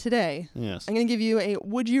Justin G, today, Yes. I'm going to give you a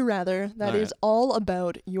Would You Rather that All is right. all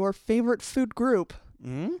about your favorite food group,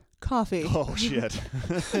 coffee. Oh, shit.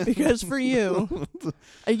 Because for you,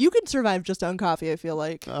 you could survive just on coffee, I feel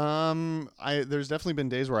like. There's definitely been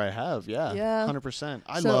days where I have, yeah. Yeah. 100%.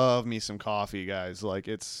 I So- love me some coffee, guys. Like,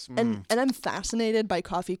 it's... And I'm fascinated by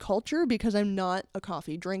coffee culture because I'm not a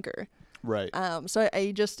coffee drinker. right. So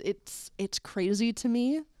I just it's crazy to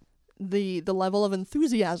me the level of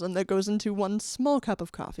enthusiasm that goes into one small cup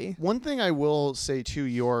of coffee. One thing I will say to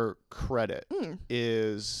your credit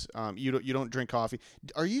is you don't drink coffee.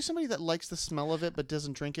 Are you somebody that likes the smell of it but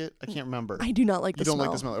doesn't drink it? I can't remember. I do not like the You don't smell.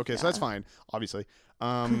 like the smell. Okay, so that's fine, obviously.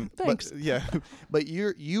 Thanks. But, yeah, but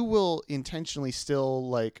you will intentionally still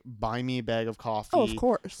like buy me a bag of coffee. Oh, of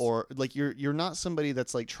course. Or like you're not somebody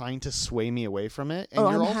that's like trying to sway me away from it. And Oh,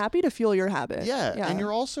 you're I'm also, happy to fuel your habit. yeah, and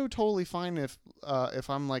you're also totally fine if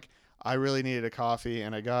I'm like, I really needed a coffee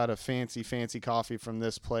and I got a fancy coffee from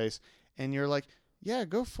this place, and you're like, yeah,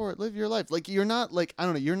 go for it, live your life. Like you're not like, I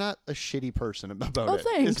don't know, you're not a shitty person about Oh, it.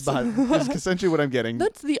 thanks. Is essentially what I'm getting.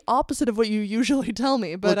 That's the opposite of what you usually tell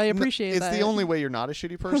me, but Look, I appreciate it's that. the only way you're not a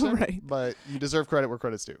shitty person, Right. But you deserve credit where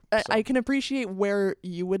credit's due. So. I can appreciate where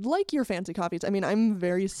you would like your fancy coffees. I mean, I'm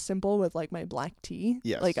very simple with like my black tea.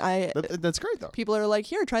 Yes. Like That's great though. people are like,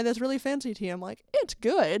 here, try this really fancy tea. I'm like, it's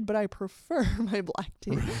good, but I prefer my black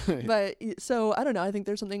tea. Right. But so I don't know. I think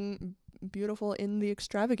there's something beautiful in the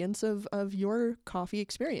extravagance of your coffee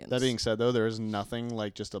experience. That being said, though, there is nothing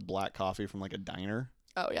like just a black coffee from like a diner.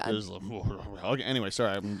 oh yeah. There's okay, anyway,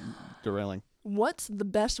 sorry, I'm derailing. What's the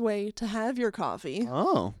best way to have your coffee?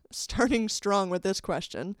 Oh, Starting strong with this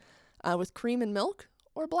question, with cream and milk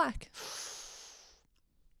or black?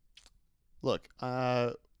 look,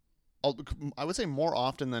 I would say more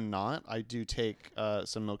often than not, I do take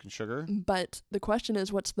some milk and sugar. But the question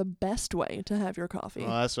is, what's the best way to have your coffee?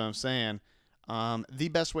 Well, that's what I'm saying. The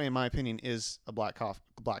best way, in my opinion, is a black cup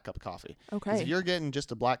of coffee. 'Cause Okay. if you're getting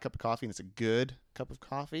just a black cup of coffee and it's a good cup of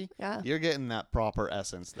coffee, Yeah. you're getting that proper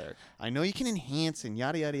essence there. I know you can enhance and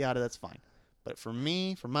yada yada yada. That's fine, but for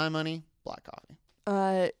me, for my money, black coffee.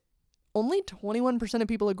 only 21% of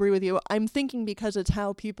people agree with you. I'm thinking because it's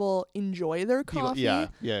how people enjoy their People- coffee.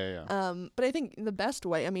 yeah. But I think the best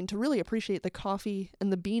way, I mean, to really appreciate the coffee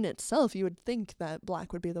and the bean itself, you would think that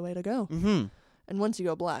black would be the way to go. Mm-hmm. And once you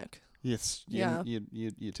go black, Yes. Yeah.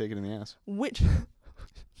 You take it in the ass. which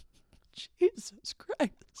Jesus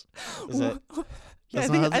Christ. Is that- Yeah, that's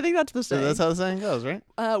not how I think that's the So saying. that's how the saying goes, right?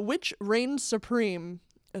 Which reigns supreme,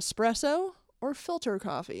 espresso or filter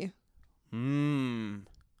coffee?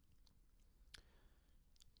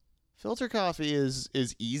 Filter coffee is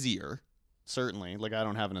easier, certainly. Like, I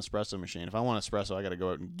don't have an espresso machine. If I want espresso, I got to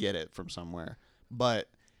go out and get it from somewhere. But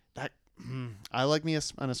that I like me an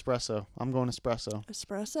espresso. I'm going espresso.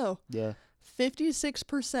 Espresso. Yeah.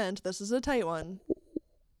 56%, this is a tight one,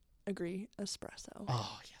 agree espresso.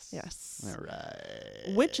 Oh, yes. Yes. All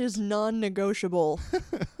right. Which is non-negotiable?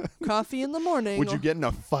 Coffee in the morning. Would you get in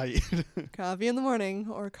a fight? coffee in the morning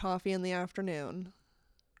or coffee in the afternoon?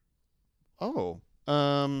 Oh.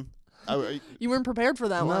 You weren't prepared for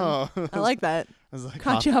that one. No. I like that. I was like,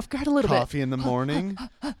 Caught you off guard a little coffee in the morning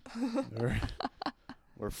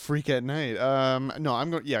or freak at night. No, I'm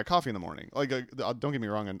going. Yeah, coffee in the morning. Like, don't get me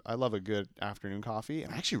wrong. I love a good afternoon coffee,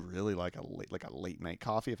 and I actually really like a late night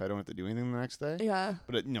coffee if I don't have to do anything the next day. bit. Yeah,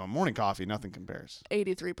 But morning coffee, nothing compares.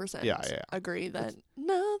 83%. Yeah. Agree that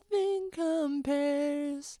nothing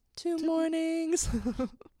compares to mornings.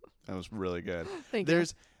 That was really good. Thank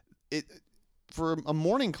There's it for a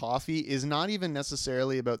morning coffee is not even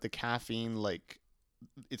necessarily about the caffeine. Like,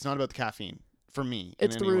 it's not about the caffeine for me.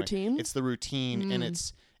 It's the any way. routine? It's the routine, and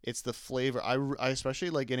Mm. it's the flavor. I especially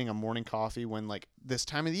like getting a morning coffee when, like, this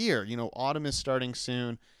time of the year. Autumn is starting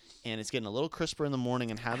soon, and it's getting a little crisper in the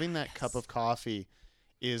morning. And having that cup of coffee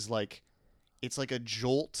is like, it's like a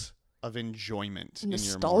jolt of enjoyment. In your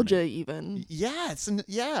Nostalgia, morning. even.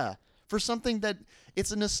 Yeah, for something that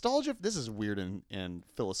it's a nostalgia. This is weird and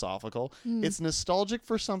philosophical. It's nostalgic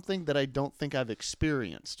for something that I don't think I've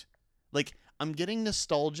experienced. Like, I'm getting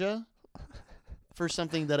nostalgia for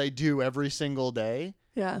something that I do every single day,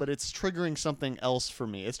 Yeah. but it's triggering something else for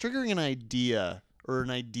me. It's triggering an idea or an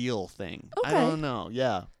ideal thing. I Okay. don't know.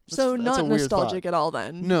 Yeah. So That's not a weird nostalgic thought. at all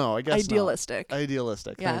then. No, I guess not. Idealistic.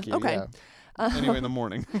 Idealistic. Yeah, Thank you. okay. Yeah. Anyway, in the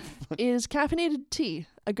morning. Is caffeinated tea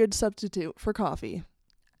a good substitute for coffee?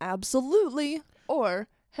 Absolutely. Or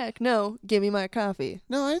heck no, give me my coffee.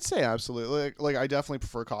 No, I'd say absolutely. Like, I definitely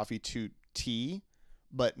prefer coffee to tea,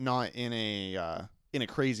 but not in a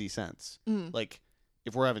crazy sense. Like,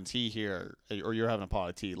 if we're having tea here, or you're having a pot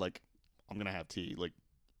of tea, like, I'm gonna have tea. Like,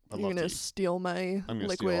 I You're love gonna tea. steal my I'm gonna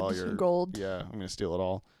liquid steal all your gold. Yeah, I'm gonna steal it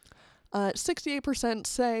all. 68%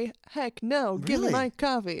 say heck no, give me Really? my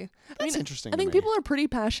coffee. That's interesting. I think people are pretty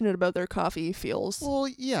passionate about their coffee feels. Well,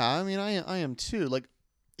 yeah. I mean, I am too. Like,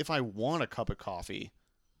 if I want a cup of coffee,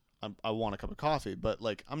 I want a cup of coffee. But,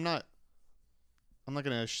 like, I'm not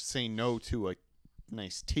gonna say no to a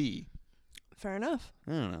nice tea. Fair enough.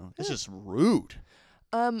 I don't know. It's just rude.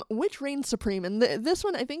 Which reigns supreme? And this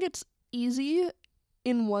one, I think it's easy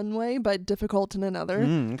in one way, but difficult in another.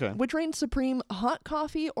 Okay. Which reigns supreme, hot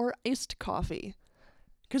coffee or iced coffee?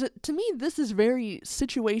 Because to me, this is very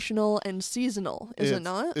situational and seasonal, is it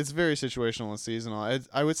not? It's very situational and seasonal.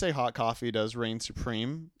 I would say hot coffee does reign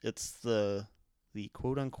supreme. It's the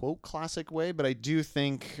quote unquote classic way, but I do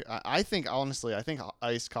think I think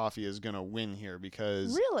iced coffee is gonna win here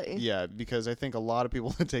because Really? yeah, because I think a lot of people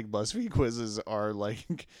that take BuzzFeed quizzes are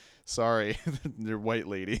like, sorry, they're white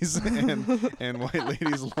ladies, and white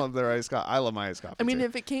ladies love their iced coffee. I love my iced coffee. I mean, too.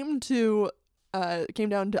 if it came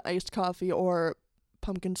down to iced coffee or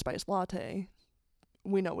pumpkin spice latte,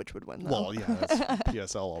 we know which would win, though. well, yeah, that's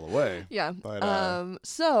PSL all the way. Yeah. But,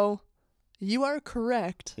 so you are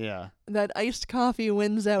correct Yeah. that iced coffee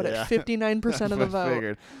wins out Yeah. at 59% of the I vote.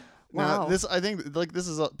 figured. Wow. Now, I think this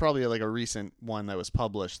is probably like a recent one that was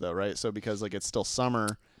published though, right? So because like it's still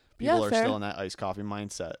summer, people Yeah, are fair. still in that iced coffee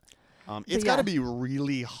mindset. It's yeah. got to be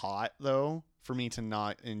really hot though for me to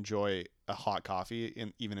not enjoy a hot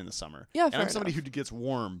coffee even in the summer. Yeah, and fair I'm somebody enough. who gets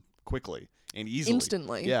warm quickly and easily.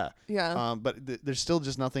 Instantly. Yeah. Yeah. But there's still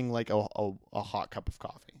just nothing like a hot cup of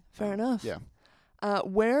coffee. Fair enough. Yeah.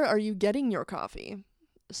 Where are you getting your coffee?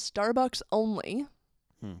 Starbucks only.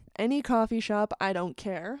 Any coffee shop, I don't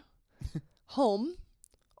care. Home.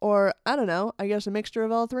 Or, I don't know, I guess a mixture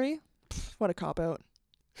of all three. Pfft, what a cop-out.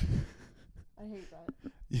 I hate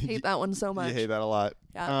that. Hate that one so much. You hate that a lot.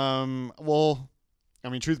 Yeah. Well, I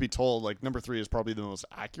mean, truth be told, like number 3 is probably the most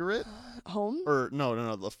accurate. Home? Or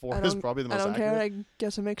no, the 4 I is don't- probably the I most don't accurate. care, I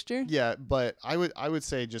guess a mixture. Yeah, but I would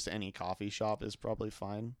say just any coffee shop is probably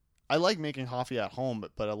fine. I like making coffee at home,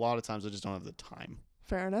 but a lot of times I just don't have the time.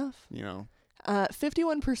 Fair enough. You know.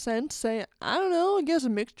 51% say, I don't know, I guess a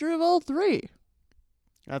mixture of all three.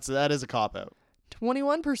 That is a cop out.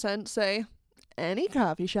 21% say, any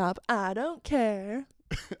coffee shop, I don't care.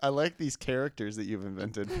 I like these characters that you've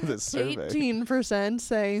invented for this survey. 18%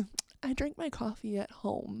 say, I drink my coffee at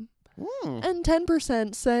home. Mm. And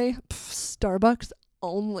 10% say, Starbucks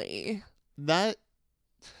only. That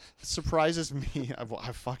surprises me.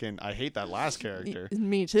 I hate that last character.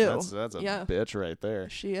 Me too. That's a Yeah. bitch right there.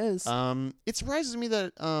 She is. It surprises me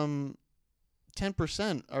that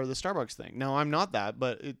 10% are the Starbucks thing. No, I'm not that,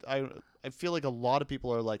 but I feel like a lot of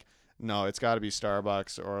people are like, no, it's got to be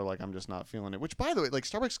Starbucks, or like I'm just not feeling it. Which, by the way, like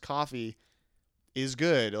Starbucks coffee is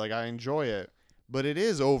good. Like I enjoy it, but it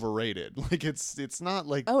is overrated. Like it's not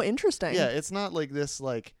like Oh, interesting. yeah, it's not like this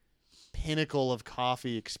like pinnacle of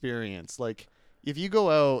coffee experience. Like if you go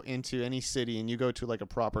out into any city and you go to like a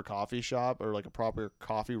proper coffee shop or like a proper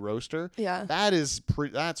coffee roaster, Yeah. that's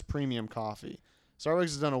premium coffee. Starbucks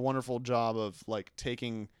has done a wonderful job of like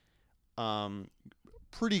taking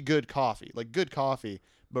pretty good coffee,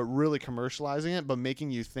 but really commercializing it, but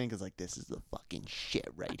making you think it's like, this is the fucking shit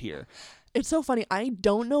right here. It's so funny. I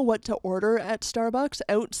don't know what to order at Starbucks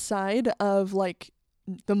outside of like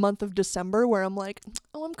the month of December, where I'm like,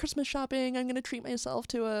 oh, I'm Christmas shopping. I'm going to treat myself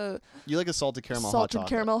to a You like a salted caramel hot salted chocolate.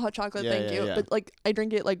 caramel hot chocolate. Yeah, Thank yeah, you. yeah. But like, I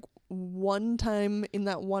drink it like one time in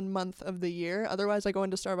that 1 month of the year. Otherwise, I go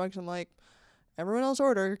into Starbucks. I'm like, everyone else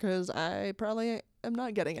order, because I probably am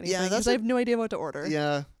not getting anything. Yeah, because I have no idea what to order.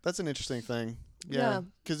 Yeah, that's an interesting thing. Yeah,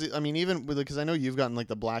 because I mean, even because I know you've gotten like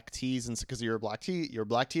the black teas, and because you're a black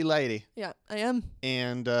tea lady, Yeah, I am.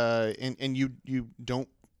 and you don't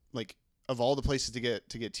like, of all the places to get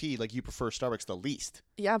tea, like you prefer Starbucks the least.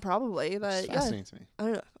 Yeah, probably. It's But yeah, fascinating to me. I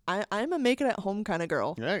don't know. I'm a make it at home kind of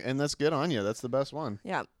girl. Yeah, and that's good on you. That's the best one.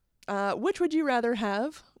 Yeah. Which would you rather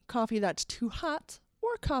have? Coffee that's too hot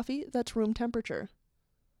or coffee that's room temperature?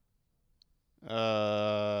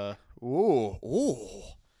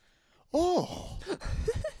 Oh.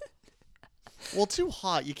 Well, too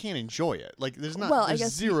hot, you can't enjoy it. Like, there's Well, I there's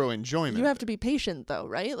guess zero enjoyment. You have to be patient, though,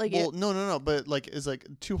 right? Like, Well, no. But like, it's like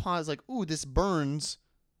too hot. Is like, ooh, this burns,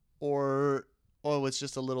 or oh, it's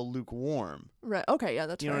just a little lukewarm. right? Okay, yeah,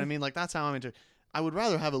 that's You know what I mean? Like that's how I'm into. I would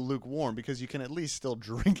rather have it lukewarm because you can at least still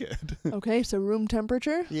drink it. Okay, so room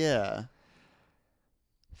temperature. Yeah.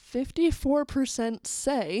 54%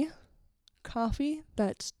 say coffee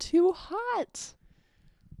that's too hot.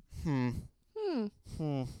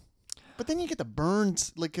 But then you get the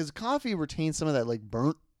burns, like, because coffee retains some of that like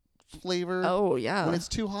burnt flavor Oh yeah. when it's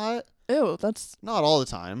too hot. Ew, that's Not all the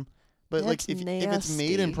time, but like That's if it's made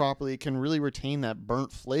nasty. improperly, it can really retain that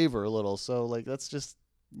burnt flavor a little. So like that's just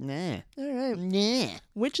nah. all right. Nah.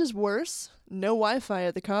 Which is worse? No Wi-Fi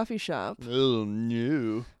at the coffee shop, Oh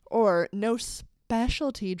no. or no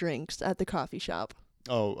specialty drinks at the coffee shop?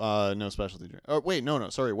 Oh, no specialty drink. Oh wait, no.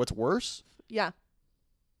 Sorry, what's worse? Yeah.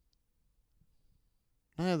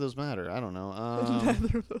 None of those matter. I don't know.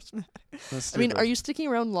 Neither of those matter. That's I mean, stupid. are you sticking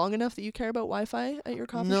around long enough that you care about Wi-Fi at your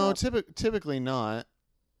coffee No, shop? typically not.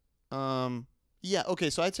 Yeah, okay,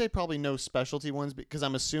 so I'd say probably no specialty ones because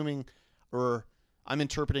I'm assuming, or I'm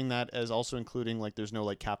interpreting that as also including like there's no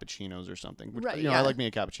like cappuccinos or something. Which, Right, You know, yeah. I like me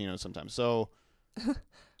a cappuccino sometimes. So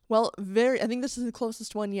Well, I think this is the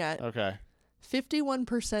closest one yet. okay.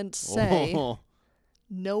 51% say Oh,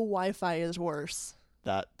 no Wi-Fi is worse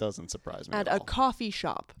that doesn't surprise me at at a all. coffee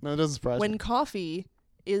shop. No, it doesn't surprise When me. coffee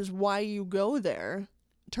is why you go there,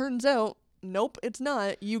 turns out, nope, it's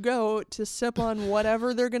not. You go to sip on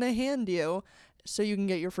whatever they're going to hand you so you can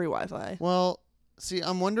get your free Wi-Fi. Well, see,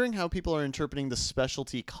 I'm wondering how people are interpreting the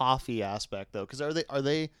specialty coffee aspect though, because are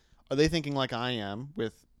they thinking like I am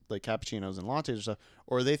with like cappuccinos and lattes or stuff,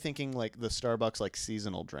 or are they thinking like the Starbucks like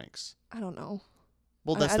seasonal drinks? I don't know.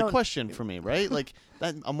 Well, I that's the don't- question for me, right? Like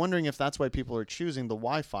that. I'm wondering if that's why people are choosing the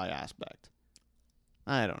Wi-Fi aspect.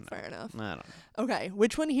 I don't know. Fair enough. I Okay,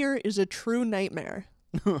 which one here is a true nightmare?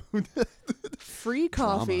 don't know. Free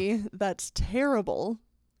coffee that's terrible,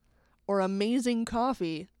 or amazing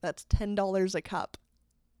coffee that's $10 a cup?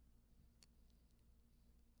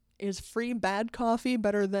 Is free bad coffee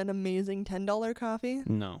better than amazing $10 coffee?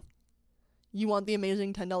 No. You want the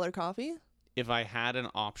amazing $10 coffee? If I had an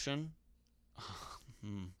option,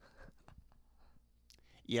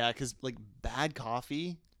 yeah, because like bad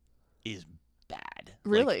coffee is bad. Like,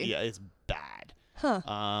 Really? yeah, it's bad.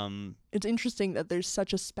 Huh. It's interesting that there's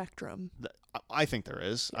such a spectrum. I think there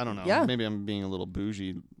is. I don't know. Yeah. Maybe I'm being a little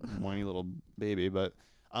bougie, whiny little baby, but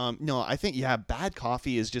no, I think bad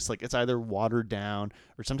coffee is just like it's either watered down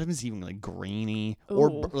or sometimes it's even like grainy or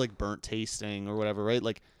Ooh. like burnt tasting or whatever, right?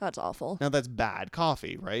 Like That's awful. now that's bad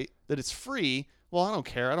coffee, right? That it's free. well, I don't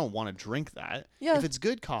care. I don't want to drink that. Yeah. If it's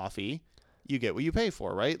good coffee, you get what you pay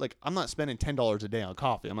for, right? Like, I'm not spending $10 a day on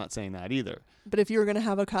coffee. I'm not saying that either. But if you were going to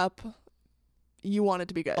have a cup, you want it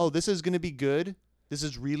to be good. Oh, this is going to be good. This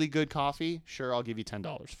is really good coffee. Sure, I'll give you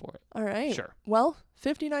 $10 for it. All right. Sure. Well,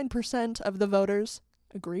 59% of the voters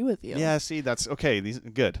agree with you. Yeah, see, that's okay. These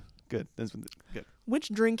good. That's good. Which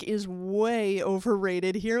drink is way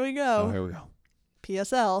overrated? Here we go. Oh, here we go.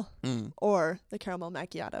 PSL Mm. or the caramel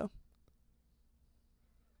macchiato.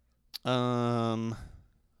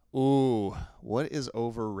 Ooh, what is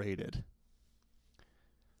overrated?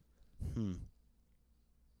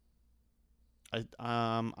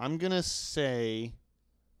 I'm gonna say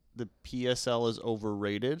the PSL is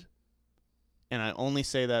overrated, and I only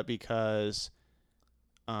say that because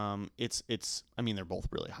it's I mean, they're both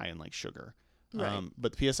really high in like sugar. Right.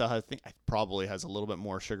 But the PSL I think probably has a little bit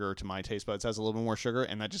more sugar to my taste buds. Has a little bit more sugar,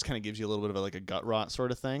 and that just kind of gives you a little bit of like a gut rot sort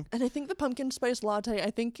of thing. And I think the pumpkin spice latte,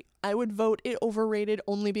 I think I would vote it overrated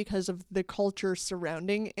only because of the culture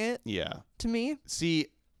surrounding it Yeah. to me See,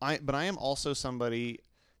 I am also somebody.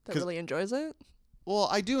 that 'Cause- really enjoys it. Well,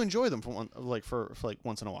 I do enjoy them for like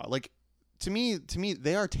once in a while. Like to me,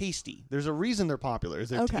 they are tasty. There's a reason they're popular.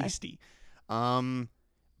 They're Okay. tasty.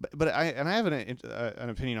 But I have an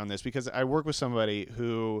opinion on this because I work with somebody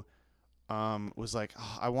who was like,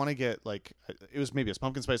 oh, I want to get like it was maybe a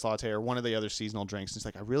pumpkin spice latte or one of the other seasonal drinks. And it's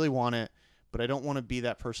like I really want it, but I don't want to be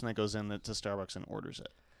that person that goes in to Starbucks and orders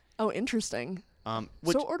it. Oh, interesting.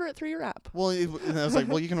 Which, So order it through your app. well, and I was like,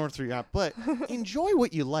 well, you can order through your app, but enjoy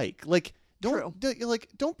what you like. Like,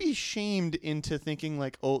 don't be shamed into thinking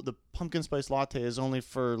like, oh, the pumpkin spice latte is only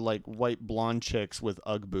for like white blonde chicks with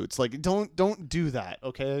UGG boots. Like, don't do that,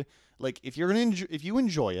 okay? Like, if you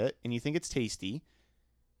enjoy it and you think it's tasty,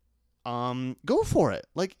 go for it.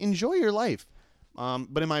 Like, enjoy your life.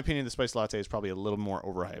 But in my opinion, the spice latte is probably a little more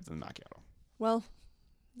overhyped than the macchiato. Well,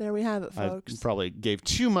 there we have it, folks. I probably gave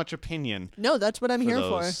too much opinion. No, that's what I'm here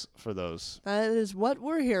For those. That is what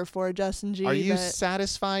we're here for, Justin G. Are you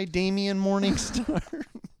satisfied, Damian Morningstar?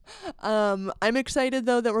 I'm excited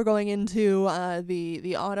though that we're going into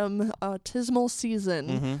the autumn autismal season,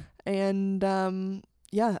 Mm-hmm. and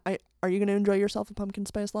are you gonna enjoy yourself a pumpkin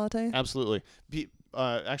spice latte? Absolutely.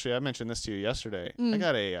 Actually, I mentioned this to you yesterday. I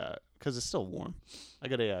got because it's still warm. I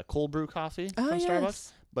got a cold brew coffee from Starbucks,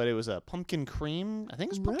 Yes. but it was a pumpkin cream. I think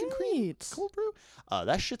it's pumpkin cream Right. cold brew.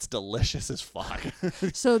 That shit's delicious as fuck.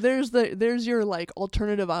 So there's your like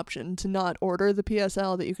alternative option to not order the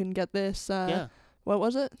PSL that you can get this. Yeah. What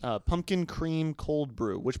was it? Pumpkin cream cold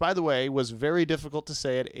brew, which by the way was very difficult to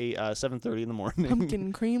say at 7:30 in the morning.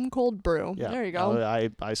 Pumpkin cream cold brew. Yeah. There you go.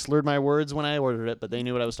 I slurred my words when I ordered it, but they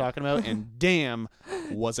knew what I was talking about, and damn,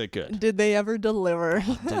 was it good. Did they ever deliver?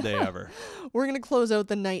 Did they ever? We're going to close out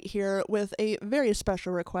the night here with a very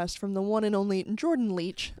special request from the one and only Jordan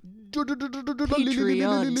Leach,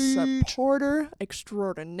 Patreon supporter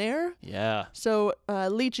extraordinaire. Yeah. So,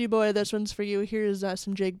 Leachy boy, this one's for you. Here's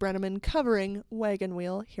some Jake Brenneman covering Wagon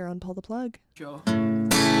Wheel here on Pull the Plug. Joe.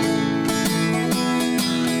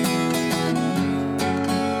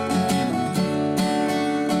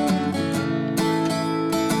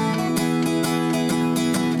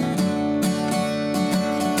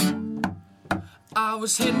 I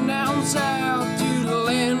was heading down south to the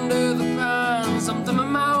land of the pines. I'm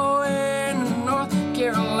thumbing my way to North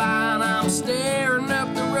Carolina. I'm staring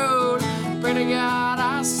up the road. Pray to God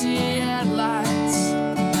I see headlights.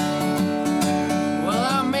 Well,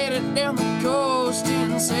 I made it down the coast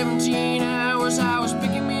in 17 hours. I was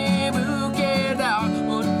picking me a bouquet of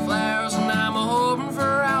dogwood flowers, and I'm hoping for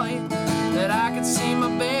Raleigh that I could see my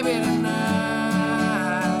baby tonight.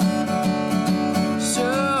 So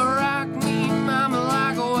rock me, mama,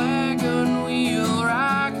 like a wagon wheel.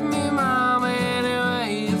 Rock me, mama, any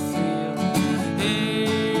way you feel.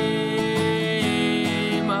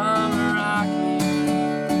 Hey, mama, rock me.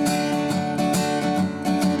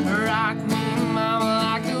 Rock me, mama,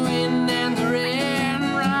 like the wind and the rain.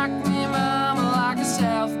 Rock me, mama, like a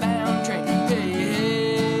southbound train.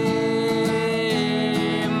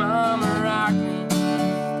 Hey, mama, rock me.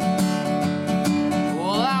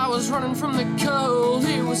 Well, I was running from the cold.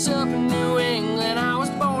 It was up in New England. I was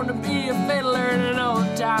born to be a fiddler in an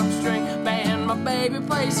old-time string band. My baby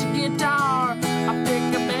plays the guitar. I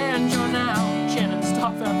pick a banjo now. Shannon,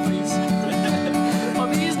 stop that, please. Well,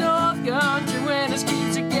 these North Country winters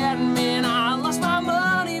keeps getting me, and I lost my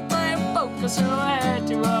money playing poker, so I had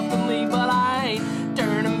to up and leave. But I ain't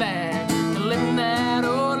turning back to living that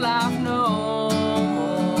old life no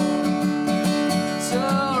more. So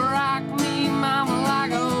rock me, mama,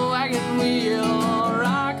 like a wagon wheel.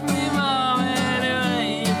 Rock me, mama, any way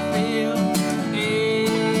you feel. Hey,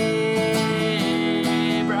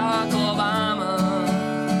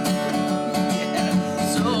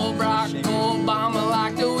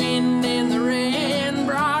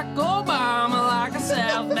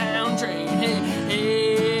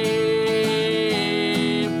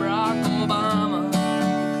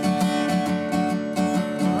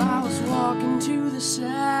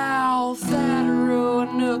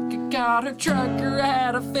 out. Her trucker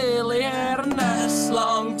had a filly, had a nice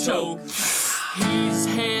long toe. He's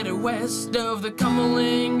headed west of the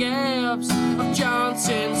Cumberland Gaps of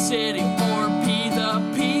Johnson City or P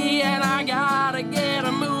the P, and I gotta get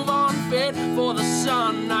a move on fit for the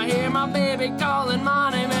sun. I hear my baby calling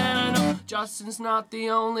my name, and I know Justin's not the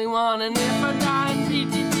only one. And if I die in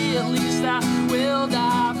PTT, at least I will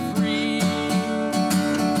die free.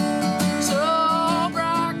 So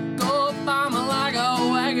Barack Obama like a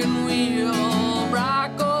wagon wheel,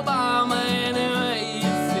 Barack Obama anyway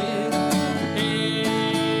you feel.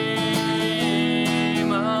 Hey,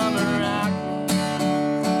 mama, rock me.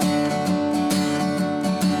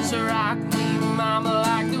 So rock me, mama,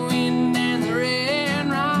 like the wind and the rain.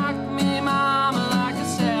 Rock me, mama, like a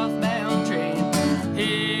southbound train.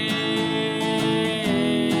 Hey,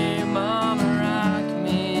 mama, rock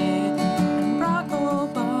me. And Barack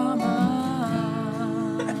Obama.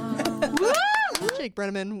 Jake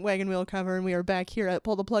Brenneman, Wagon Wheel cover, and we are back here at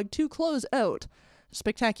Pull the Plug to close out a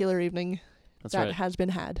spectacular evening That's that right. has been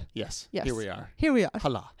had. Yes. Yes. Here we are. Here we are.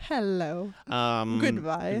 Hala. Hello.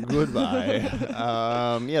 Goodbye. Goodbye.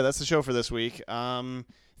 Yeah, that's the show for this week.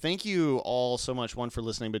 Thank you all so much. One, for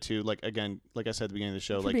listening, but two, like I said at the beginning of the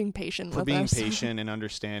show, For being patient for with being us. patient and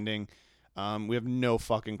understanding. We have no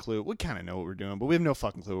fucking clue. We kind of know what we're doing, but we have no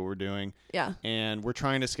fucking clue what we're doing. Yeah. And we're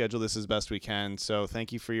trying to schedule this as best we can. So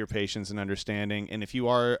thank you for your patience and understanding. And if you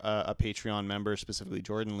are a Patreon member, specifically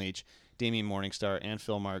Jordan Leach, Damian Morningstar, and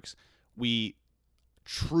Phil Marks, we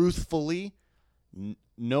truthfully,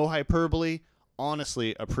 no hyperbole,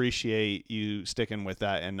 honestly appreciate you sticking with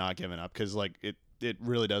that and not giving up, because like it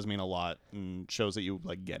really does mean a lot and shows that you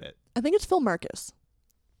like get it. I think it's Phil Marcus.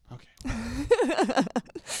 Okay.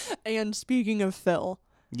 And speaking of Phil,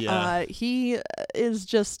 Yeah. he is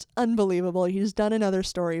just unbelievable. He's done another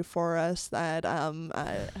story for us that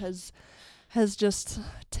has just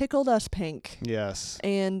tickled us pink. Yes.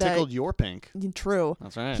 And Tickled your pink. true.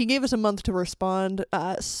 That's right. He gave us a month to respond.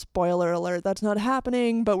 Spoiler alert, that's not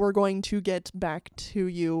happening, but we're going to get back to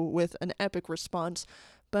you with an epic response.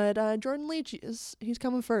 But Jordan Leach, he's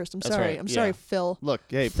coming first. I'm That's sorry. right, I'm yeah. sorry, Phil. Look,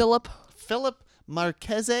 hey, Philip. Philip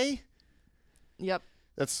Marchese. Yep.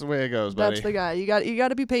 That's the way it goes, buddy. That's the guy. You got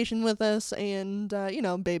to be patient with us, and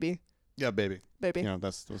baby. Yeah, baby. Baby. You know,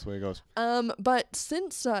 that's the way it goes. But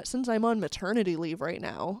since I'm on maternity leave right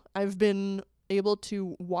now, I've been able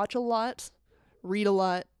to watch a lot, read a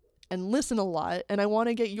lot, and listen a lot, and I want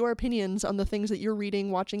to get your opinions on the things that you're reading,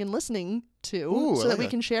 watching, and listening to, Ooh, so I that like we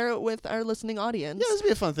that. can share it with our listening audience. Yeah, this would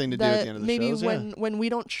be a fun thing to do at the end of the maybe shows. when we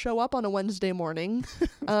don't show up on a Wednesday morning,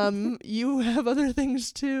 you have other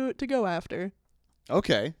things to go after.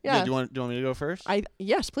 Okay. Yeah. Do you want me to go first?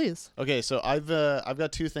 Yes, please. Okay, so I've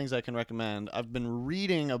got two things I can recommend. I've been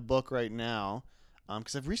reading a book right now,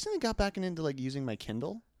 because I've recently got back into like using my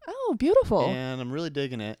Kindle, Oh, beautiful. and I'm really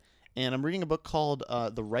digging it. And I'm reading a book called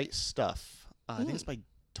The Right Stuff. I think it's by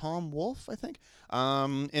Tom Wolfe, I think.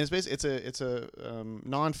 And it's basically it's a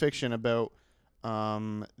nonfiction about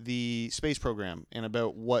the space program and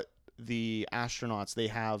about what the astronauts, they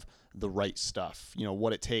have the right stuff. You know,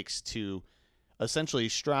 what it takes to essentially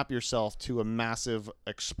strap yourself to a massive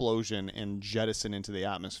explosion and jettison into the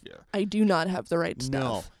atmosphere. I do not have the right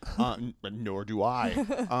stuff. No, nor do I.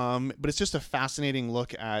 But it's just a fascinating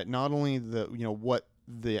look at not only what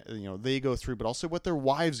they go through, but also what their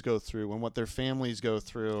wives go through and what their families go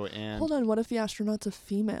through. And Hold on, what if the astronaut's a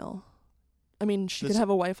female? I mean, she could This- have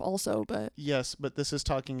a wife also, but yes, but this is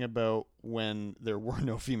talking about when there were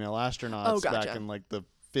no female astronauts Oh, gotcha. back in like the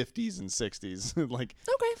 50s and 60s. Like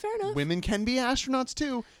okay, fair enough. women can be astronauts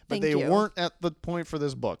too, but Thank they you. weren't at the point for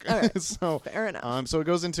this book. All right. So Fair enough. So it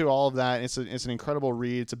goes into all of that. It's an incredible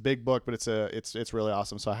read. It's a big book, but it's really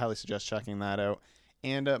awesome. So I highly suggest checking that out.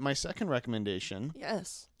 And my second recommendation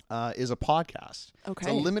Yes. is a podcast. Okay.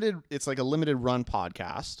 It's like a limited run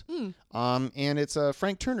podcast. And it's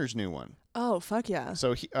Frank Turner's new one. Oh, fuck yeah.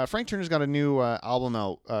 So Frank Turner's got a new album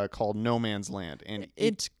out called No Man's Land, and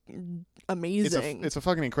It's amazing. it's a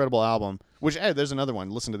fucking incredible album. Which there's another one.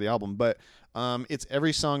 Listen to the album, but it's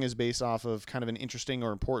every song is based off of kind of an interesting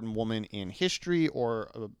or important woman in history, or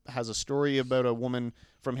has a story about a woman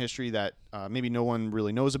from history that maybe no one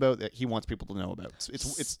really knows about that he wants people to know about.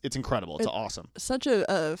 It's incredible. It's awesome. Such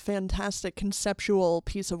a fantastic conceptual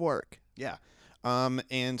piece of work. Yeah.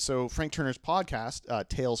 And so Frank Turner's podcast,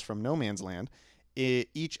 Tales from No Man's Land,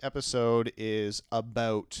 each episode is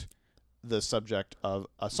about the subject of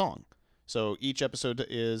a song. So each episode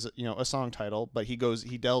is, a song title, but he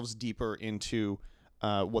delves deeper into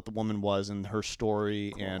what the woman was and her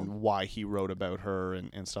story and why he wrote about her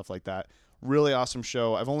and stuff like that. Really awesome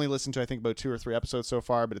show. I've only listened to, I think, about 2 or 3 episodes so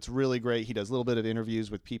far, but it's really great. He does a little bit of interviews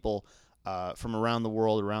with people from around the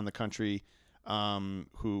world, around the country,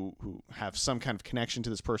 who have some kind of connection to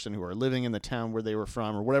this person, who are living in the town where they were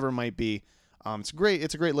from, or whatever it might be. It's great.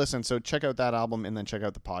 It's a great listen. So check out that album and then check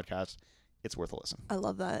out the podcast. It's worth a listen. I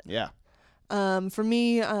love that. Yeah. For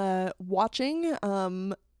me, watching,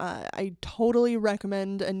 I totally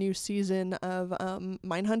recommend a new season of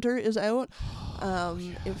Mindhunter is out.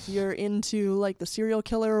 If you're into like the serial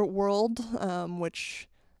killer world, which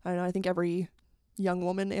I don't know, I think every young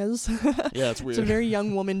woman is. Yeah, it's weird. It's a very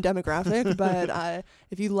young woman demographic, but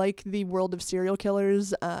if you like the world of serial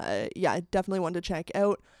killers, yeah, definitely one to check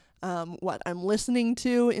out. What I'm listening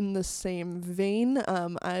to in the same vein,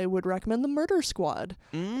 I would recommend The Murder Squad.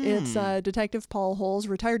 It's Detective Paul Holes,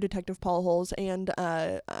 retired Detective Paul Holes, and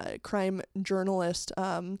crime journalist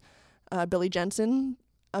Billy Jensen.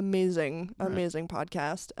 Amazing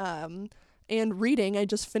podcast. And reading, I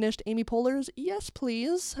just finished Amy Poehler's Yes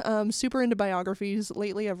Please. Super into biographies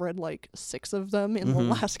lately. I've read like 6 of them in the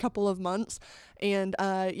last couple of months. And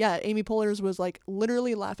yeah, Amy Poehler's was like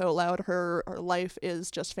literally laugh out loud. Her life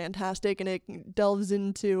is just fantastic, and it delves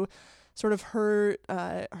into sort of her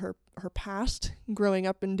past growing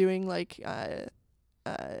up and doing like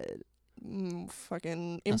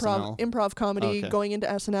fucking improv comedy, going into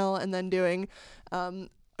SNL, and then doing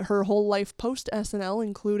her whole life post SNL,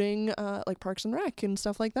 including like Parks and Rec and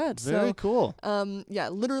stuff like that. Very cool. Yeah,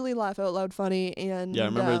 literally laugh out loud funny. And yeah, I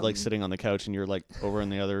remember like sitting on the couch and you're like over on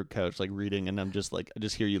the other couch like reading, and I'm just like, I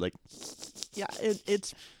just hear you like. Yeah,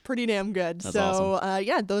 it's pretty damn good. That's so awesome.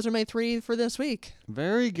 yeah, those are my 3 for this week.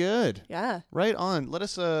 Very good. Yeah. Right on. Let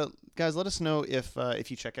us guys, let us know if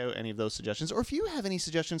you check out any of those suggestions, or if you have any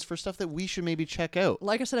suggestions for stuff that we should maybe check out.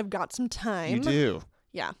 Like I said, I've got some time. You do.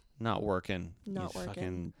 Yeah. Not working. Not you working.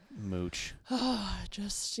 Fucking mooch.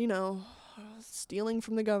 Just, stealing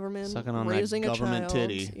from the government, Sucking on raising that government a child.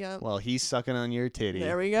 titty. Yeah. Well, he's sucking on your titty.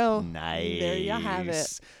 There we go. Nice. There you have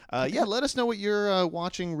it. Yeah, let us know what you're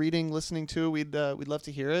watching, reading, listening to. We'd love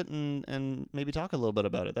to hear it and maybe talk a little bit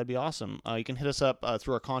about it. That'd be awesome. You can hit us up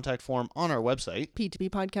through our contact form on our website.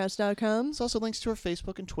 p2ppodcast.com. There's also links to our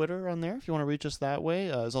Facebook and Twitter on there if you want to reach us that way.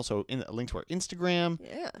 There's also a link to our Instagram.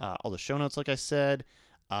 Yeah. All the show notes, like I said.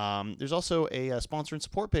 There's also a sponsor and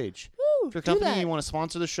support page. Woo, If your do company that. you want to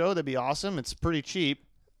sponsor the show, that'd be awesome. It's pretty cheap.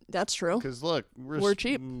 That's true. Because look, We're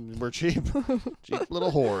cheap. We're cheap. Cheap little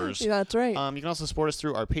whores. Yeah, that's right. You can also support us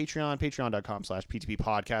through our Patreon, patreon.com/P2P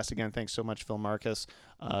podcast. Again, thanks so much, Phil Marcus,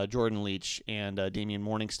 Jordan Leach, and Damian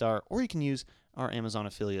Morningstar. Or you can use our Amazon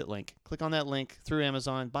affiliate link. Click on that link through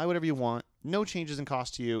Amazon. Buy whatever you want. No changes in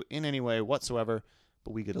cost to you in any way whatsoever.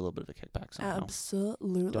 But we get a little bit of a kickback somehow.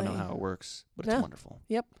 Absolutely. Don't know how it works, but it's wonderful.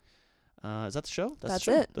 Yep. Is that the show? That's the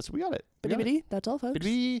show. it. We got it. We got it. Bitty-bitty. That's all, folks.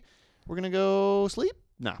 Bitty-bitty. We're going to go sleep?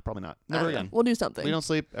 Nah, probably not. Never again. We'll do something. We don't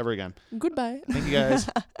sleep ever again. Goodbye. Thank you guys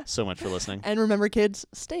so much for listening. And remember, kids,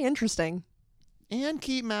 stay interesting. And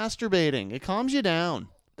keep masturbating. It calms you down.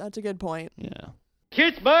 That's a good point. Yeah.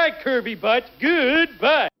 Kiss my curvy butt.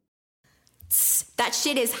 Goodbye. That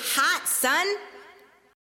shit is hot, son.